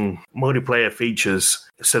are adding multiplayer features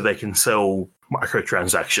so they can sell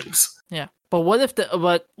microtransactions. Yeah. But what if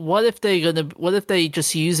they're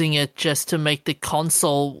just using it just to make the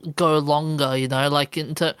console go longer, you know,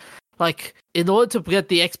 in order to get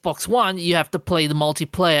the Xbox One, you have to play the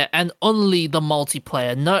multiplayer and only the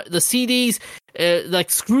multiplayer. No, the CDs,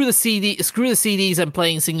 screw the CDs and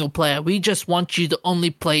playing single player. We just want you to only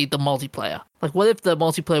play the multiplayer. Like, what if the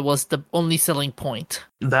multiplayer was the only selling point?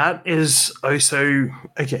 That is also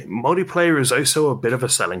okay. Multiplayer is also a bit of a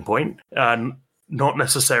selling point, not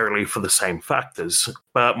necessarily for the same factors,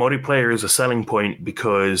 but multiplayer is a selling point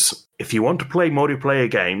because if you want to play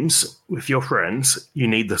multiplayer games with your friends, you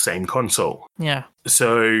need the same console. Yeah.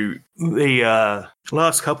 So the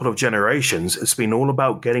last couple of generations, it's been all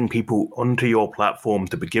about getting people onto your platform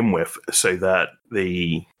to begin with so that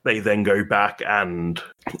they then go back and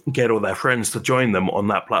get all their friends to join them on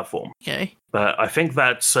that platform. Okay. But I think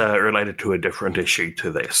that's related to a different issue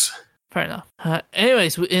to this. Fair enough.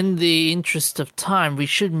 Anyways, in the interest of time, we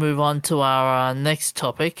should move on to our next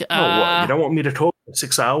topic. What? You don't want me to talk for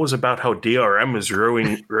 6 hours about how DRM is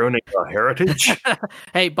ruining our heritage?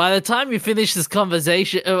 Hey, by the time we finish this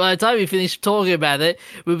conversation, by the time we finish talking about it,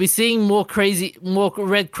 we'll be seeing more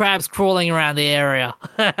red crabs crawling around the area.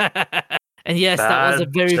 And yes, that was a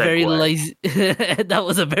very, very lazy. That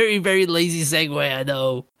was a very, very lazy segue. I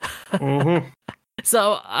know. Mm-hmm.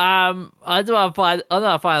 So, on to our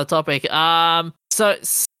final topic. So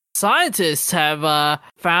scientists have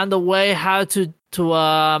found a way how to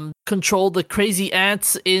control the crazy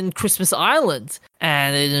ants in Christmas Island,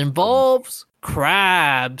 and it involves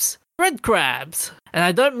crabs, red crabs. And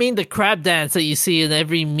I don't mean the crab dance that you see in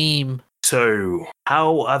every meme. So,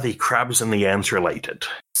 how are the crabs and the ants related?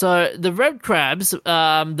 So the red crabs,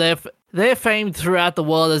 they're famed throughout the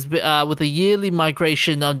world as with a yearly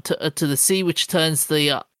migration to the sea, which turns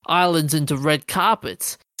the islands into red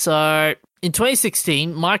carpets. So in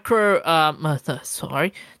 2016,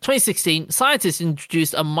 scientists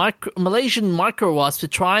introduced a Malaysian micro wasp to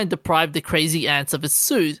try and deprive the crazy ants of its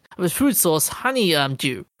food source, honey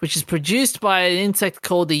dew, which is produced by an insect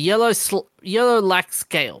called the yellow lac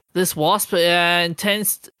scale. This wasp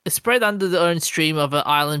intends to spread under the own stream of an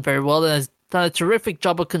island very well and has done a terrific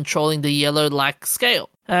job of controlling the yellow lac scale.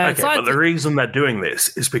 Okay, but the reason they're doing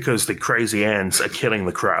this is because the crazy ants are killing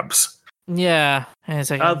the crabs. Yeah.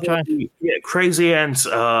 Crazy ants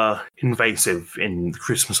are invasive in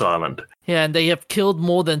Christmas Island. Yeah, and they have killed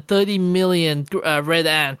more than 30 million red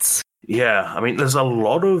ants. Yeah, I mean, there's a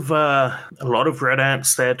lot of red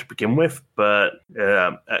ants there to begin with, but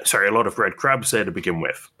a lot of red crabs there to begin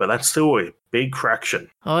with, but that's still a big fraction.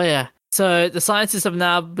 Oh yeah. So the scientists have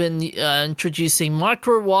now been introducing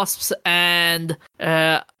micro wasps and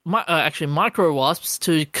micro wasps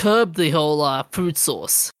to curb the whole food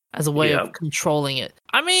source as a way of controlling it.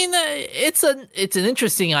 I mean, it's an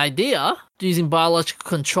interesting idea using biological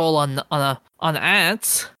control on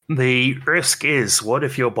ants. The risk is, what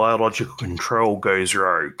if your biological control goes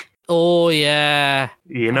rogue? Oh, yeah.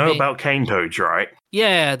 You know about cane toads, right?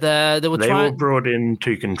 Yeah, they were brought in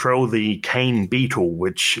to control the cane beetle,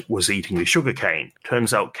 which was eating the sugar cane.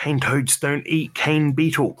 Turns out cane toads don't eat cane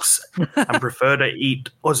beetles and prefer to eat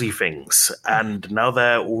Aussie things. And now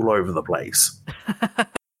they're all over the place.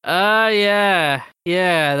 Yeah.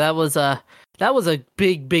 Yeah, that was a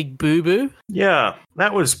big boo-boo. Yeah,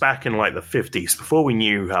 that was back in like the 50s, before we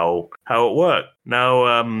knew how it worked.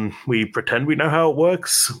 Now, we pretend we know how it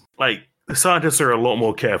works. Like, the scientists are a lot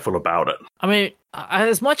more careful about it. I mean,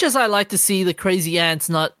 as much as I like to see the crazy ants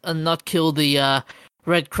not kill the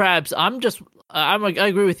red crabs, I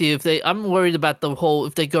agree with you. I'm worried about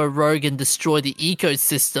if they go rogue and destroy the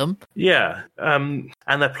ecosystem. Yeah, and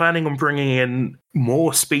they're planning on bringing in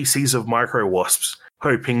more species of micro wasps,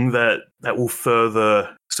 hoping that will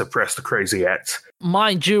further suppress the crazy ants.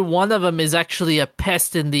 Mind you, one of them is actually a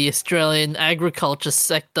pest in the Australian agriculture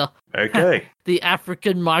sector. Okay. The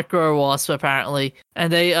African micro wasp, apparently,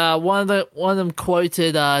 and they one of them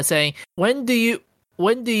quoted saying, when you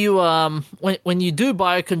do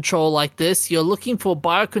biocontrol like this, you're looking for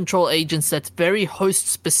biocontrol agents that's very host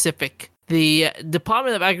specific. The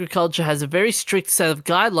Department of Agriculture has a very strict set of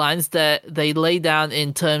guidelines that they lay down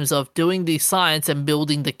in terms of doing the science and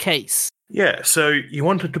building the case. Yeah, so you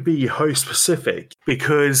want it to be host specific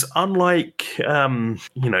because unlike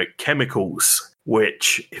chemicals,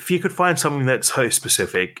 which if you could find something that's host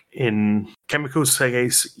specific in chemicals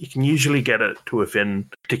case, you can usually get it to within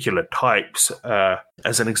particular types.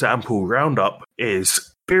 As an example, Roundup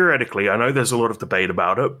is theoretically, I know there's a lot of debate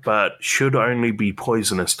about it, but should only be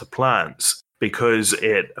poisonous to plants because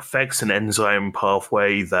it affects an enzyme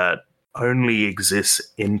pathway that only exists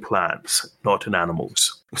in plants, not in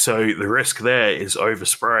animals. So the risk there is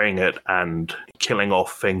overspraying it and killing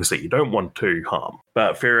off things that you don't want to harm.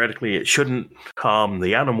 But theoretically, it shouldn't harm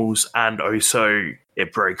the animals, and also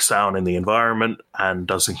it breaks down in the environment and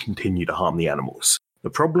doesn't continue to harm the animals. The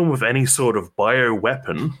problem with any sort of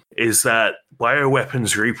bioweapon is that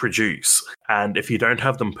bioweapons reproduce, and if you don't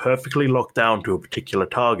have them perfectly locked down to a particular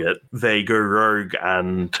target, they go rogue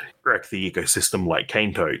and wreck the ecosystem like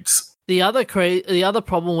cane toads. The other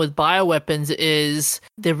problem with bioweapons is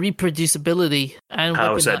their reproducibility. And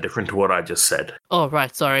how is that different to what I just said? Oh,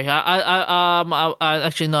 right. Sorry. I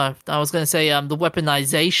actually no. I was going to say the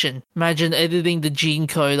weaponization. Imagine editing the gene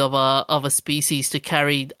code of a species to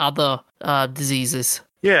carry other diseases.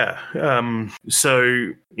 Yeah. So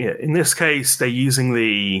in this case, they're using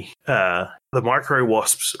the micro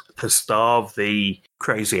wasps to starve the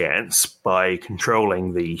crazy ants by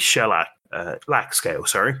controlling the shellac. Lac scale,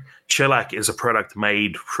 sorry. Shellac is a product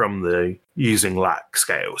made from using lac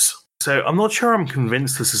scales. So I'm not sure I'm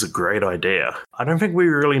convinced this is a great idea. I don't think we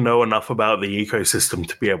really know enough about the ecosystem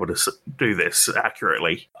to be able to do this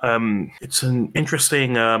accurately. It's an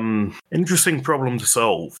interesting problem to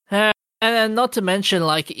solve. And not to mention,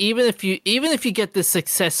 like, even if you get this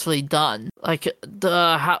successfully done, like,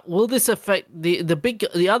 will this affect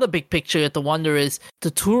the other big picture? You have to wonder is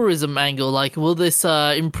the tourism angle. Like, will this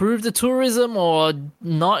improve the tourism or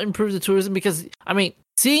not improve the tourism? Because I mean,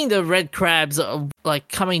 seeing the red crabs like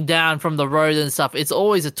coming down from the road and stuff, it's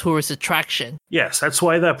always a tourist attraction. Yes, that's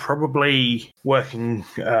why they're probably working.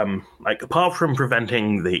 Apart from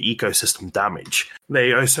preventing the ecosystem damage,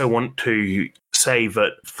 they also want to save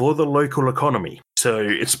it for the local economy. So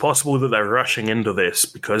it's possible that they're rushing into this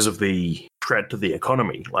because of the threat to the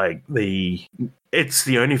economy. It's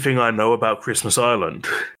the only thing I know about Christmas Island.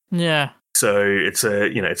 Yeah. So it's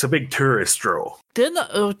a big tourist draw. They're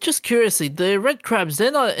not. Just curiously, the red crabs,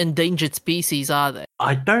 they're not an endangered species, are they?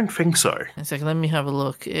 I don't think so. A second, let me have a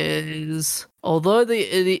look. Although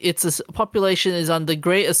its population is under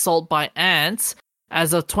great assault by ants.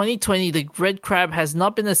 As of 2020, the red crab has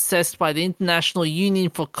not been assessed by the International Union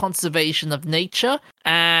for Conservation of Nature,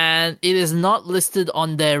 and it is not listed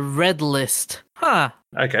on their red list. Huh.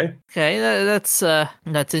 Okay. Okay, that's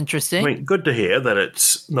interesting. I mean, good to hear that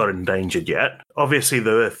it's not endangered yet. Obviously,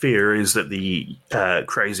 the fear is that the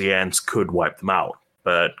crazy ants could wipe them out,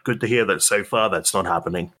 but good to hear that so far that's not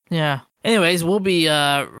happening. Yeah. Anyways, we'll be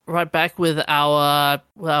right back with our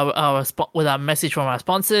message from our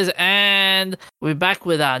sponsors, and we're back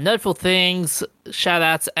with our nerdful things,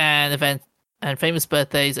 shoutouts, and events, and famous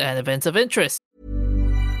birthdays and events of interest.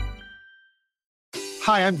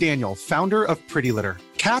 Hi, I'm Daniel, founder of Pretty Litter.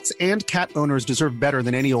 Cats and cat owners deserve better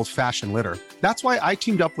than any old-fashioned litter. That's why I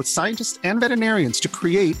teamed up with scientists and veterinarians to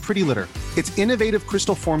create Pretty Litter. Its innovative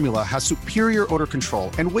crystal formula has superior odor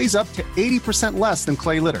control and weighs up to 80% less than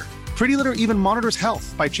clay litter. Pretty Litter even monitors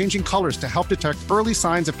health by changing colors to help detect early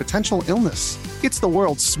signs of potential illness. It's the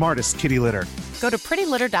world's smartest kitty litter. Go to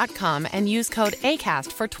prettylitter.com and use code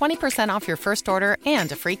ACAST for 20% off your first order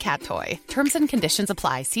and a free cat toy. Terms and conditions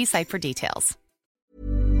apply. See site for details.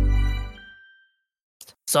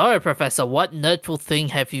 So, Professor, what nerdful thing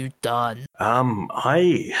have you done?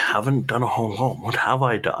 I haven't done a whole lot. What have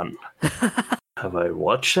I done? Have I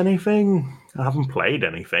watched anything? I haven't played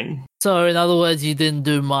anything. So, in other words, you didn't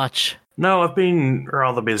do much. No, I've been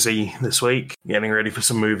rather busy this week, getting ready for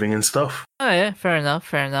some moving and stuff. Oh yeah, fair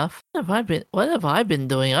enough. What have I been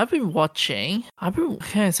doing? Okay,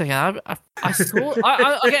 a second. I saw.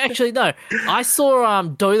 Okay, actually no. I saw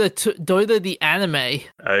Dota the anime.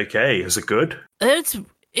 Okay, is it good?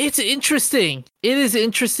 It's interesting. It is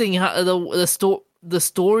interesting how the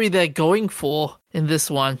story they're going for in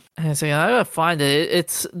this one. And so I gotta find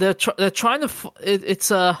it. They're trying to. It's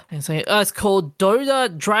called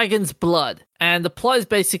Dota Dragon's Blood, and the plot is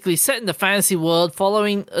basically set in the fantasy world.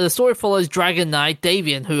 The story follows Dragon Knight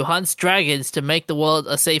Davian, who hunts dragons to make the world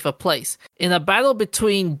a safer place. In a battle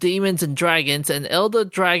between demons and dragons, an elder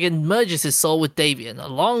dragon merges his soul with Davian.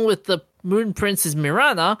 Along with the Moon Princess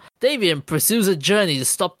Mirana, Davian pursues a journey to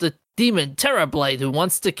stop the demon Terrorblade, who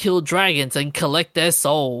wants to kill dragons and collect their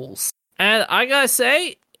souls. And I gotta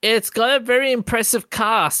say, it's got a very impressive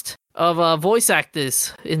cast of voice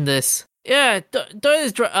actors in this. Yeah,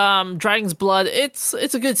 Dota's Dragon's Blood. It's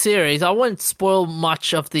a good series. I wouldn't spoil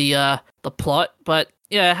much of the plot, but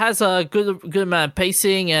yeah, it has a good amount of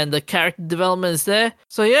pacing and the character development is there.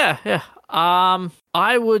 So yeah.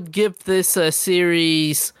 I would give this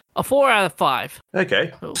series a 4 out of 5.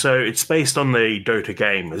 Okay, so it's based on the Dota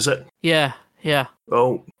game, is it? Yeah.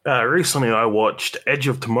 Well, recently I watched Edge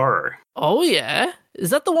of Tomorrow. Oh, yeah? Is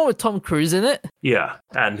that the one with Tom Cruise in it? Yeah,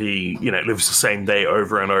 and he, lives the same day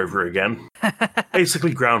over and over again.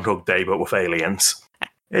 Basically Groundhog Day, but with aliens.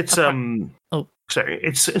 It's,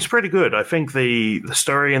 it's pretty good. I think the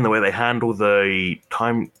story and the way they handle the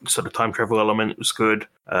time travel element was good.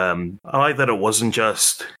 I like that it wasn't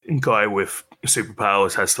just a guy with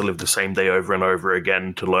superpowers has to live the same day over and over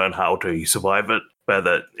again to learn how to survive it, but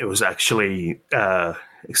that it was actually a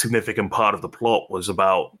significant part of the plot was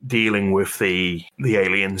about dealing with the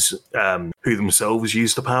aliens who themselves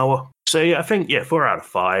use the power. So yeah, I think 4 out of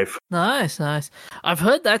 5. Nice. I've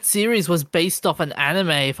heard that series was based off an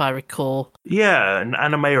anime, if I recall. Yeah, an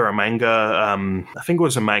anime or a manga. I think it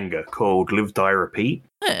was a manga called Live, Die, Repeat.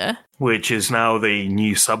 Yeah. Which is now the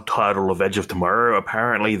new subtitle of Edge of Tomorrow.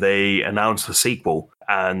 Apparently they announced a sequel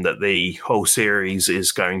and that the whole series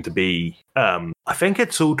is going to be, I think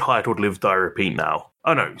it's all titled Live, Die, Repeat now.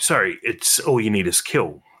 Oh no, sorry, it's All You Need Is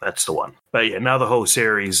Kill. That's the one. But yeah, now the whole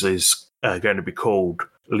series is going to be called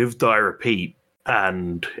Live, Die, Repeat,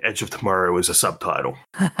 and Edge of Tomorrow is a subtitle.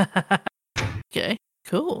 Okay,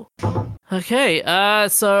 cool. Okay,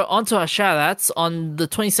 so on to our shoutouts. On the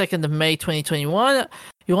 22nd of May 2021,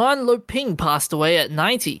 Yuan Loping passed away at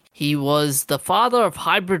 90. He was the father of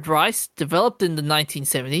hybrid rice, developed in the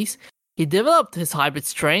 1970s. He developed his hybrid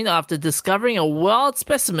strain after discovering a wild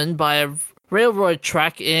specimen by a railroad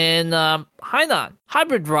track in Hainan.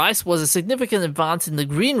 Hybrid rice was a significant advance in the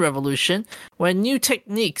Green Revolution when new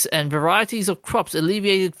techniques and varieties of crops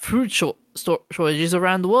alleviated food shortages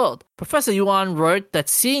around the world. Professor Yuan wrote that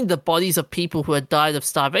seeing the bodies of people who had died of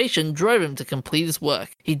starvation drove him to complete his work.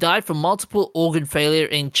 He died from multiple organ failure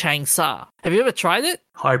in Changsha. Have you ever tried it?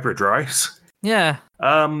 Hybrid rice? Yeah.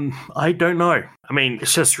 I don't know. I mean,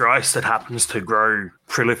 it's just rice that happens to grow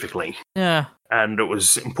prolifically. Yeah. And it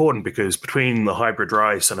was important because between the hybrid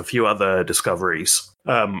rice and a few other discoveries,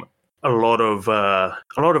 a lot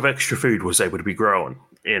of extra food was able to be grown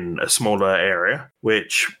in a smaller area,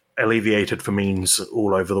 which alleviated famines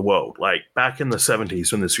all over the world. Like back in the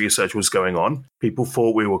 70s when this research was going on, people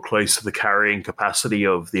thought we were close to the carrying capacity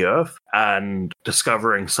of the Earth, and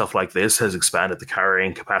discovering stuff like this has expanded the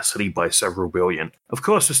carrying capacity by several billion. Of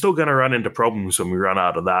course, we're still going to run into problems when we run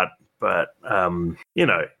out of that, but,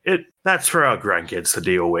 that's for our grandkids to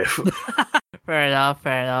deal with. Fair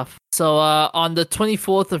enough. So, on the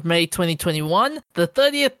 24th of May 2021, the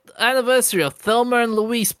 30th anniversary of Thelma and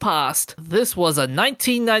Louise passed. This was a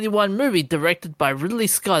 1991 movie directed by Ridley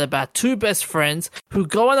Scott about two best friends who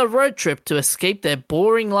go on a road trip to escape their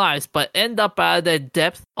boring lives but end up out of their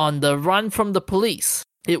depth on the run from the police.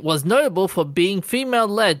 It was notable for being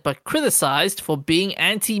female-led but criticized for being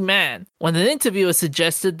anti-man. When an interviewer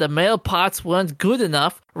suggested the male parts weren't good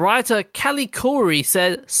enough, writer Callie Corey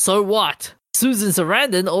said, "So what? Susan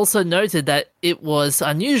Sarandon also noted that it was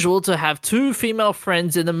unusual to have 2 female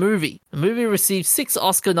friends in a movie. The movie received 6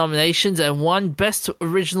 Oscar nominations and 1 Best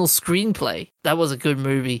Original Screenplay. That was a good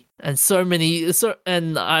movie. And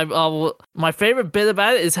my favorite bit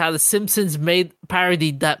about it is how The Simpsons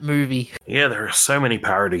parodied that movie. Yeah, there are so many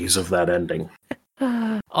parodies of that ending.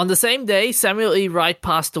 On the same day, Samuel E. Wright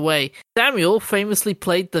passed away. Samuel famously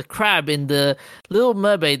played the crab in The Little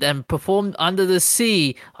Mermaid and performed Under the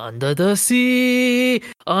Sea. Under the sea,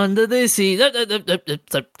 under the sea.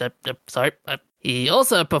 Sorry. He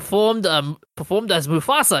also performed as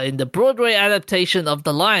Mufasa in the Broadway adaptation of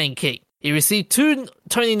The Lion King. He received 2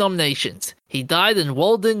 Tony nominations. He died in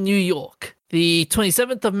Walden, New York. The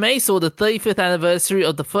 27th of May saw the 35th anniversary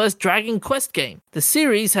of the first Dragon Quest game. The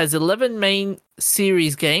series has 11 main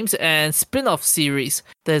series games and spin-off series.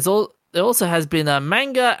 There also has been a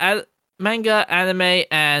manga, anime,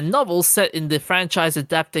 and novels set in the franchise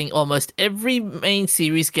adapting almost every main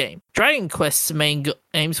series game. Dragon Quest's main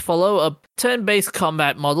games follow a turn-based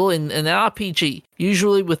combat model in an RPG,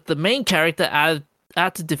 usually with the main character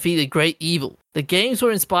out to defeat a great evil. The games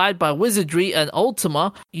were inspired by wizardry, and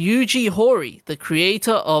Ultima Yuji Horii, the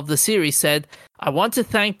creator of the series, said, "I want to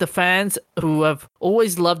thank the fans who have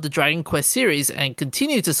always loved the Dragon Quest series and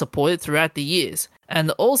continue to support it throughout the years,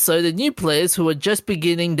 and also the new players who are just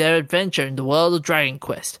beginning their adventure in the world of Dragon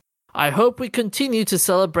Quest. I hope we continue to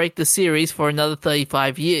celebrate the series for another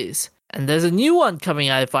 35 years. And there's a new one coming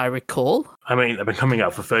out, if I recall. I mean, they've been coming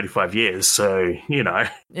out for 35 years, so, you know.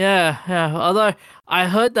 Yeah. Although I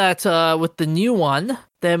heard that with the new one,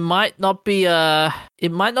 there might not be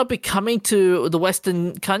it might not be coming to the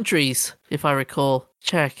Western countries, if I recall.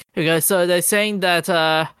 Check. Here we go. So they're saying that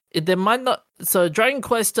there might not. So Dragon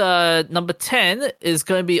Quest number 10 is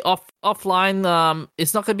going to be offline.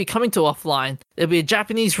 It's not going to be coming to offline. It'll be a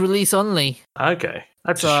Japanese release only. Okay,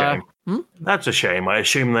 that's a shame. That's a shame. I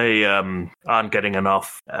assume they aren't getting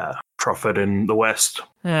enough profit in the West.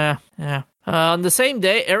 Yeah. On the same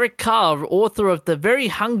day, Eric Carr, author of The Very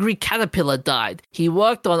Hungry Caterpillar, died. He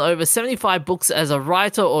worked on over 75 books as a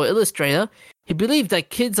writer or illustrator. He believed that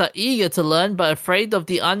kids are eager to learn but afraid of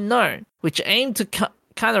the unknown, which aimed to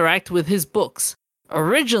counteract with his books.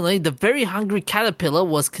 Originally, The Very Hungry Caterpillar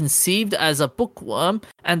was conceived as a bookworm,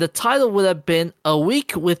 and the title would have been A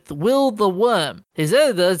Week with Will the Worm. His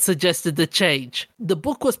editor suggested the change. The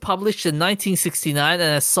book was published in 1969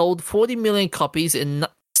 and has sold 40 million copies in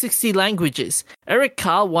 60 languages. Eric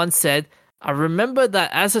Carr once said, "I remember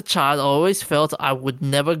that as a child I always felt I would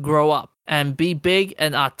never grow up and be big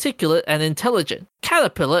and articulate and intelligent.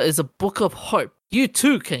 Caterpillar is a book of hope. You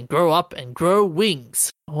too can grow up and grow wings."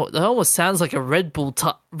 Oh, that almost sounds like a Red Bull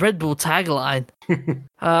tagline.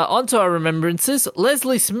 On to our remembrances.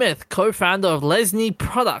 Leslie Smith, co-founder of Lesney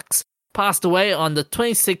Products, passed away on the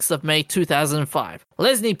 26th of May 2005.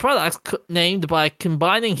 Lesney Products, named by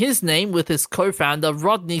combining his name with his co-founder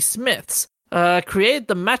Rodney Smith's, created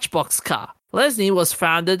the Matchbox car. Lesney was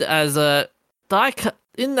founded as a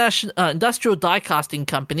industrial die-casting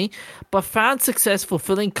company, but found success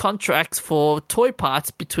fulfilling contracts for toy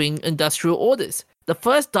parts between industrial orders. The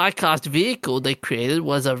first die-cast vehicle they created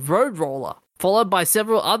was a road roller, followed by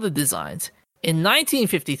several other designs. In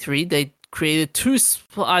 1953, they created 2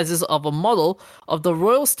 sizes of a model of the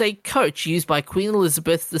Royal State Coach used by Queen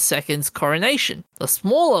Elizabeth II's coronation. The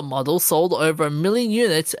smaller model sold over 1 million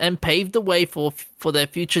units and paved the way for their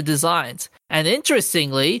future designs. And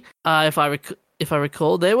interestingly, if I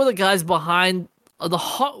recall, they were the guys behind the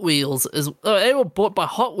Hot Wheels. They were bought by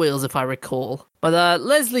Hot Wheels, if I recall. But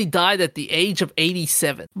Leslie died at the age of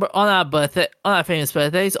 87. But on our famous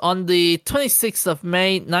birthdays, on the 26th of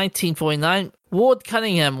May 1949, Ward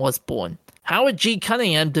Cunningham was born. Howard G.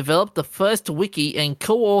 Cunningham developed the first wiki and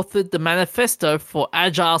co-authored the manifesto for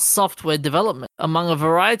agile software development, among a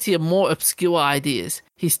variety of more obscure ideas.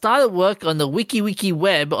 He started work on the WikiWiki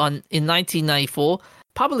Web in 1994,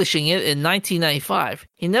 publishing it in 1995.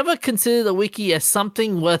 He never considered a wiki as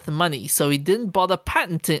something worth money, so he didn't bother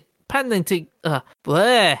patenting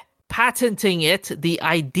it, the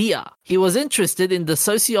idea. He was interested in the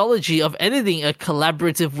sociology of editing a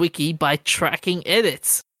collaborative wiki by tracking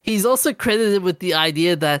edits. He's also credited with the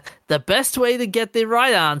idea that the best way to get the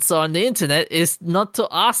right answer on the internet is not to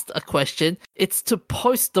ask a question, it's to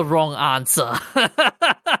post the wrong answer.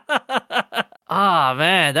 Ah,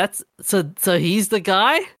 man, that's so he's the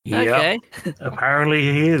guy? Yep. Okay. Apparently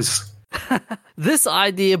he is. This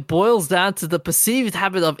idea boils down to the perceived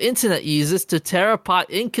habit of internet users to tear apart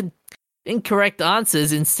incorrect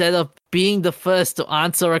answers instead of being the first to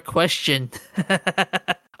answer a question.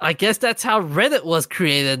 I guess that's how Reddit was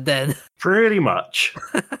created then. Pretty much.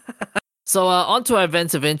 So on to our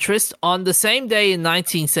events of interest. On the same day in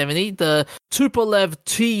 1970, the Tupolev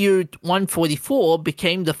Tu-144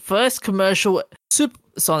 became the first commercial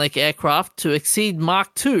supersonic aircraft to exceed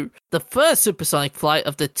Mach 2. The first supersonic flight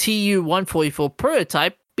of the Tu-144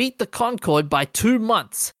 prototype beat the Concorde by 2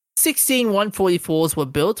 months. 16 144s were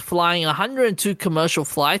built, flying 102 commercial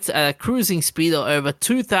flights at a cruising speed of over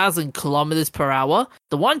 2,000 kilometers per hour.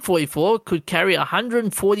 The 144 could carry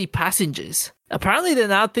 140 passengers. Apparently, they're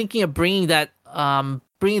now thinking of bringing that model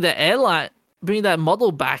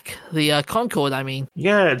back, the Concorde, I mean.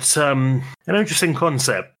 Yeah, it's an interesting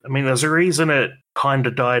concept. I mean, there's a reason it kind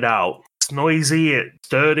of died out. It's noisy, it's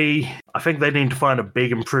dirty. I think they need to find a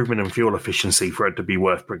big improvement in fuel efficiency for it to be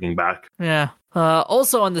worth bringing back. Yeah.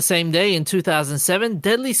 Also on the same day in 2007,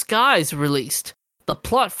 Deadly Skies released. The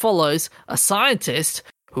plot follows a scientist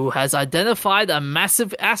who has identified a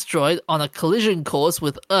massive asteroid on a collision course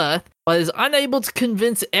with Earth, but is unable to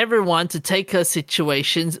convince everyone to take her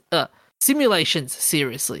simulations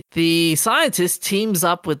seriously. The scientist teams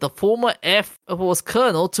up with the former Air Force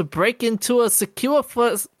colonel to break into a secure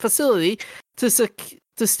facility to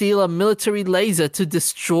steal a military laser to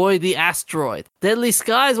destroy the asteroid. Deadly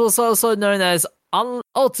Skies was also known as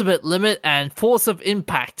Ultimate Limit and Force of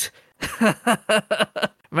Impact.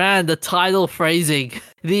 Man, the title phrasing.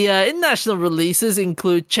 The international releases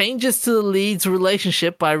include changes to the lead's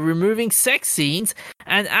relationship by removing sex scenes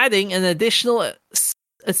and adding an additional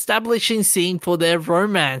establishing scene for their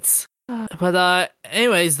romance. But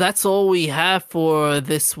anyways, that's all we have for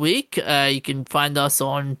this week. You can find us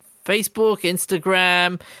on Facebook,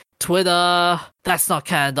 Instagram, Twitter,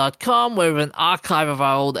 that'snotcanon.com, where we have an archive of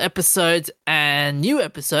our old episodes and new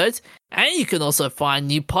episodes. And you can also find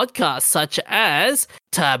new podcasts such as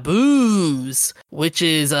Taboos, which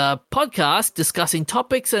is a podcast discussing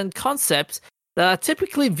topics and concepts that are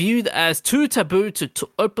typically viewed as too taboo to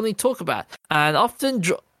openly talk about, and often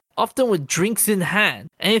with drinks in hand.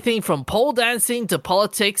 Anything from pole dancing to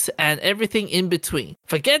politics and everything in between.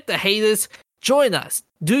 Forget the haters. Join us.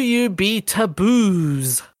 Do you be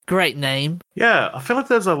Taboos? Great name. Yeah, I feel like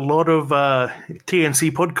there's a lot of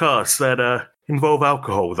TNC podcasts that involve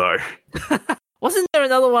alcohol, though. Wasn't there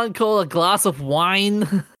another one called A Glass of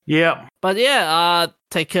Wine? Yeah. But yeah,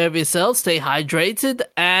 take care of yourselves, stay hydrated,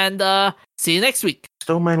 and see you next week.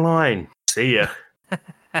 Still my line. See ya.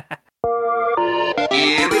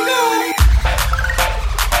 Here we go.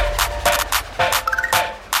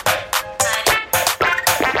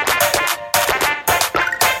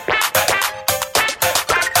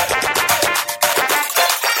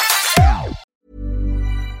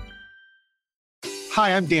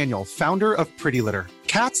 Hi, I'm Daniel, founder of Pretty Litter.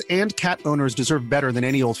 Cats and cat owners deserve better than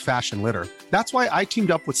any old-fashioned litter. That's why I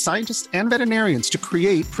teamed up with scientists and veterinarians to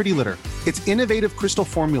create Pretty Litter. Its innovative crystal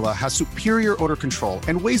formula has superior odor control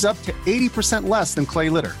and weighs up to 80% less than clay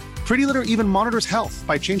litter. Pretty Litter even monitors health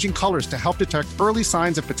by changing colors to help detect early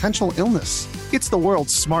signs of potential illness. It's the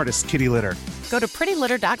world's smartest kitty litter. Go to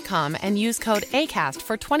prettylitter.com and use code ACAST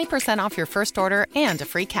for 20% off your first order and a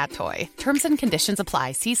free cat toy. Terms and conditions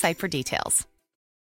apply. See site for details.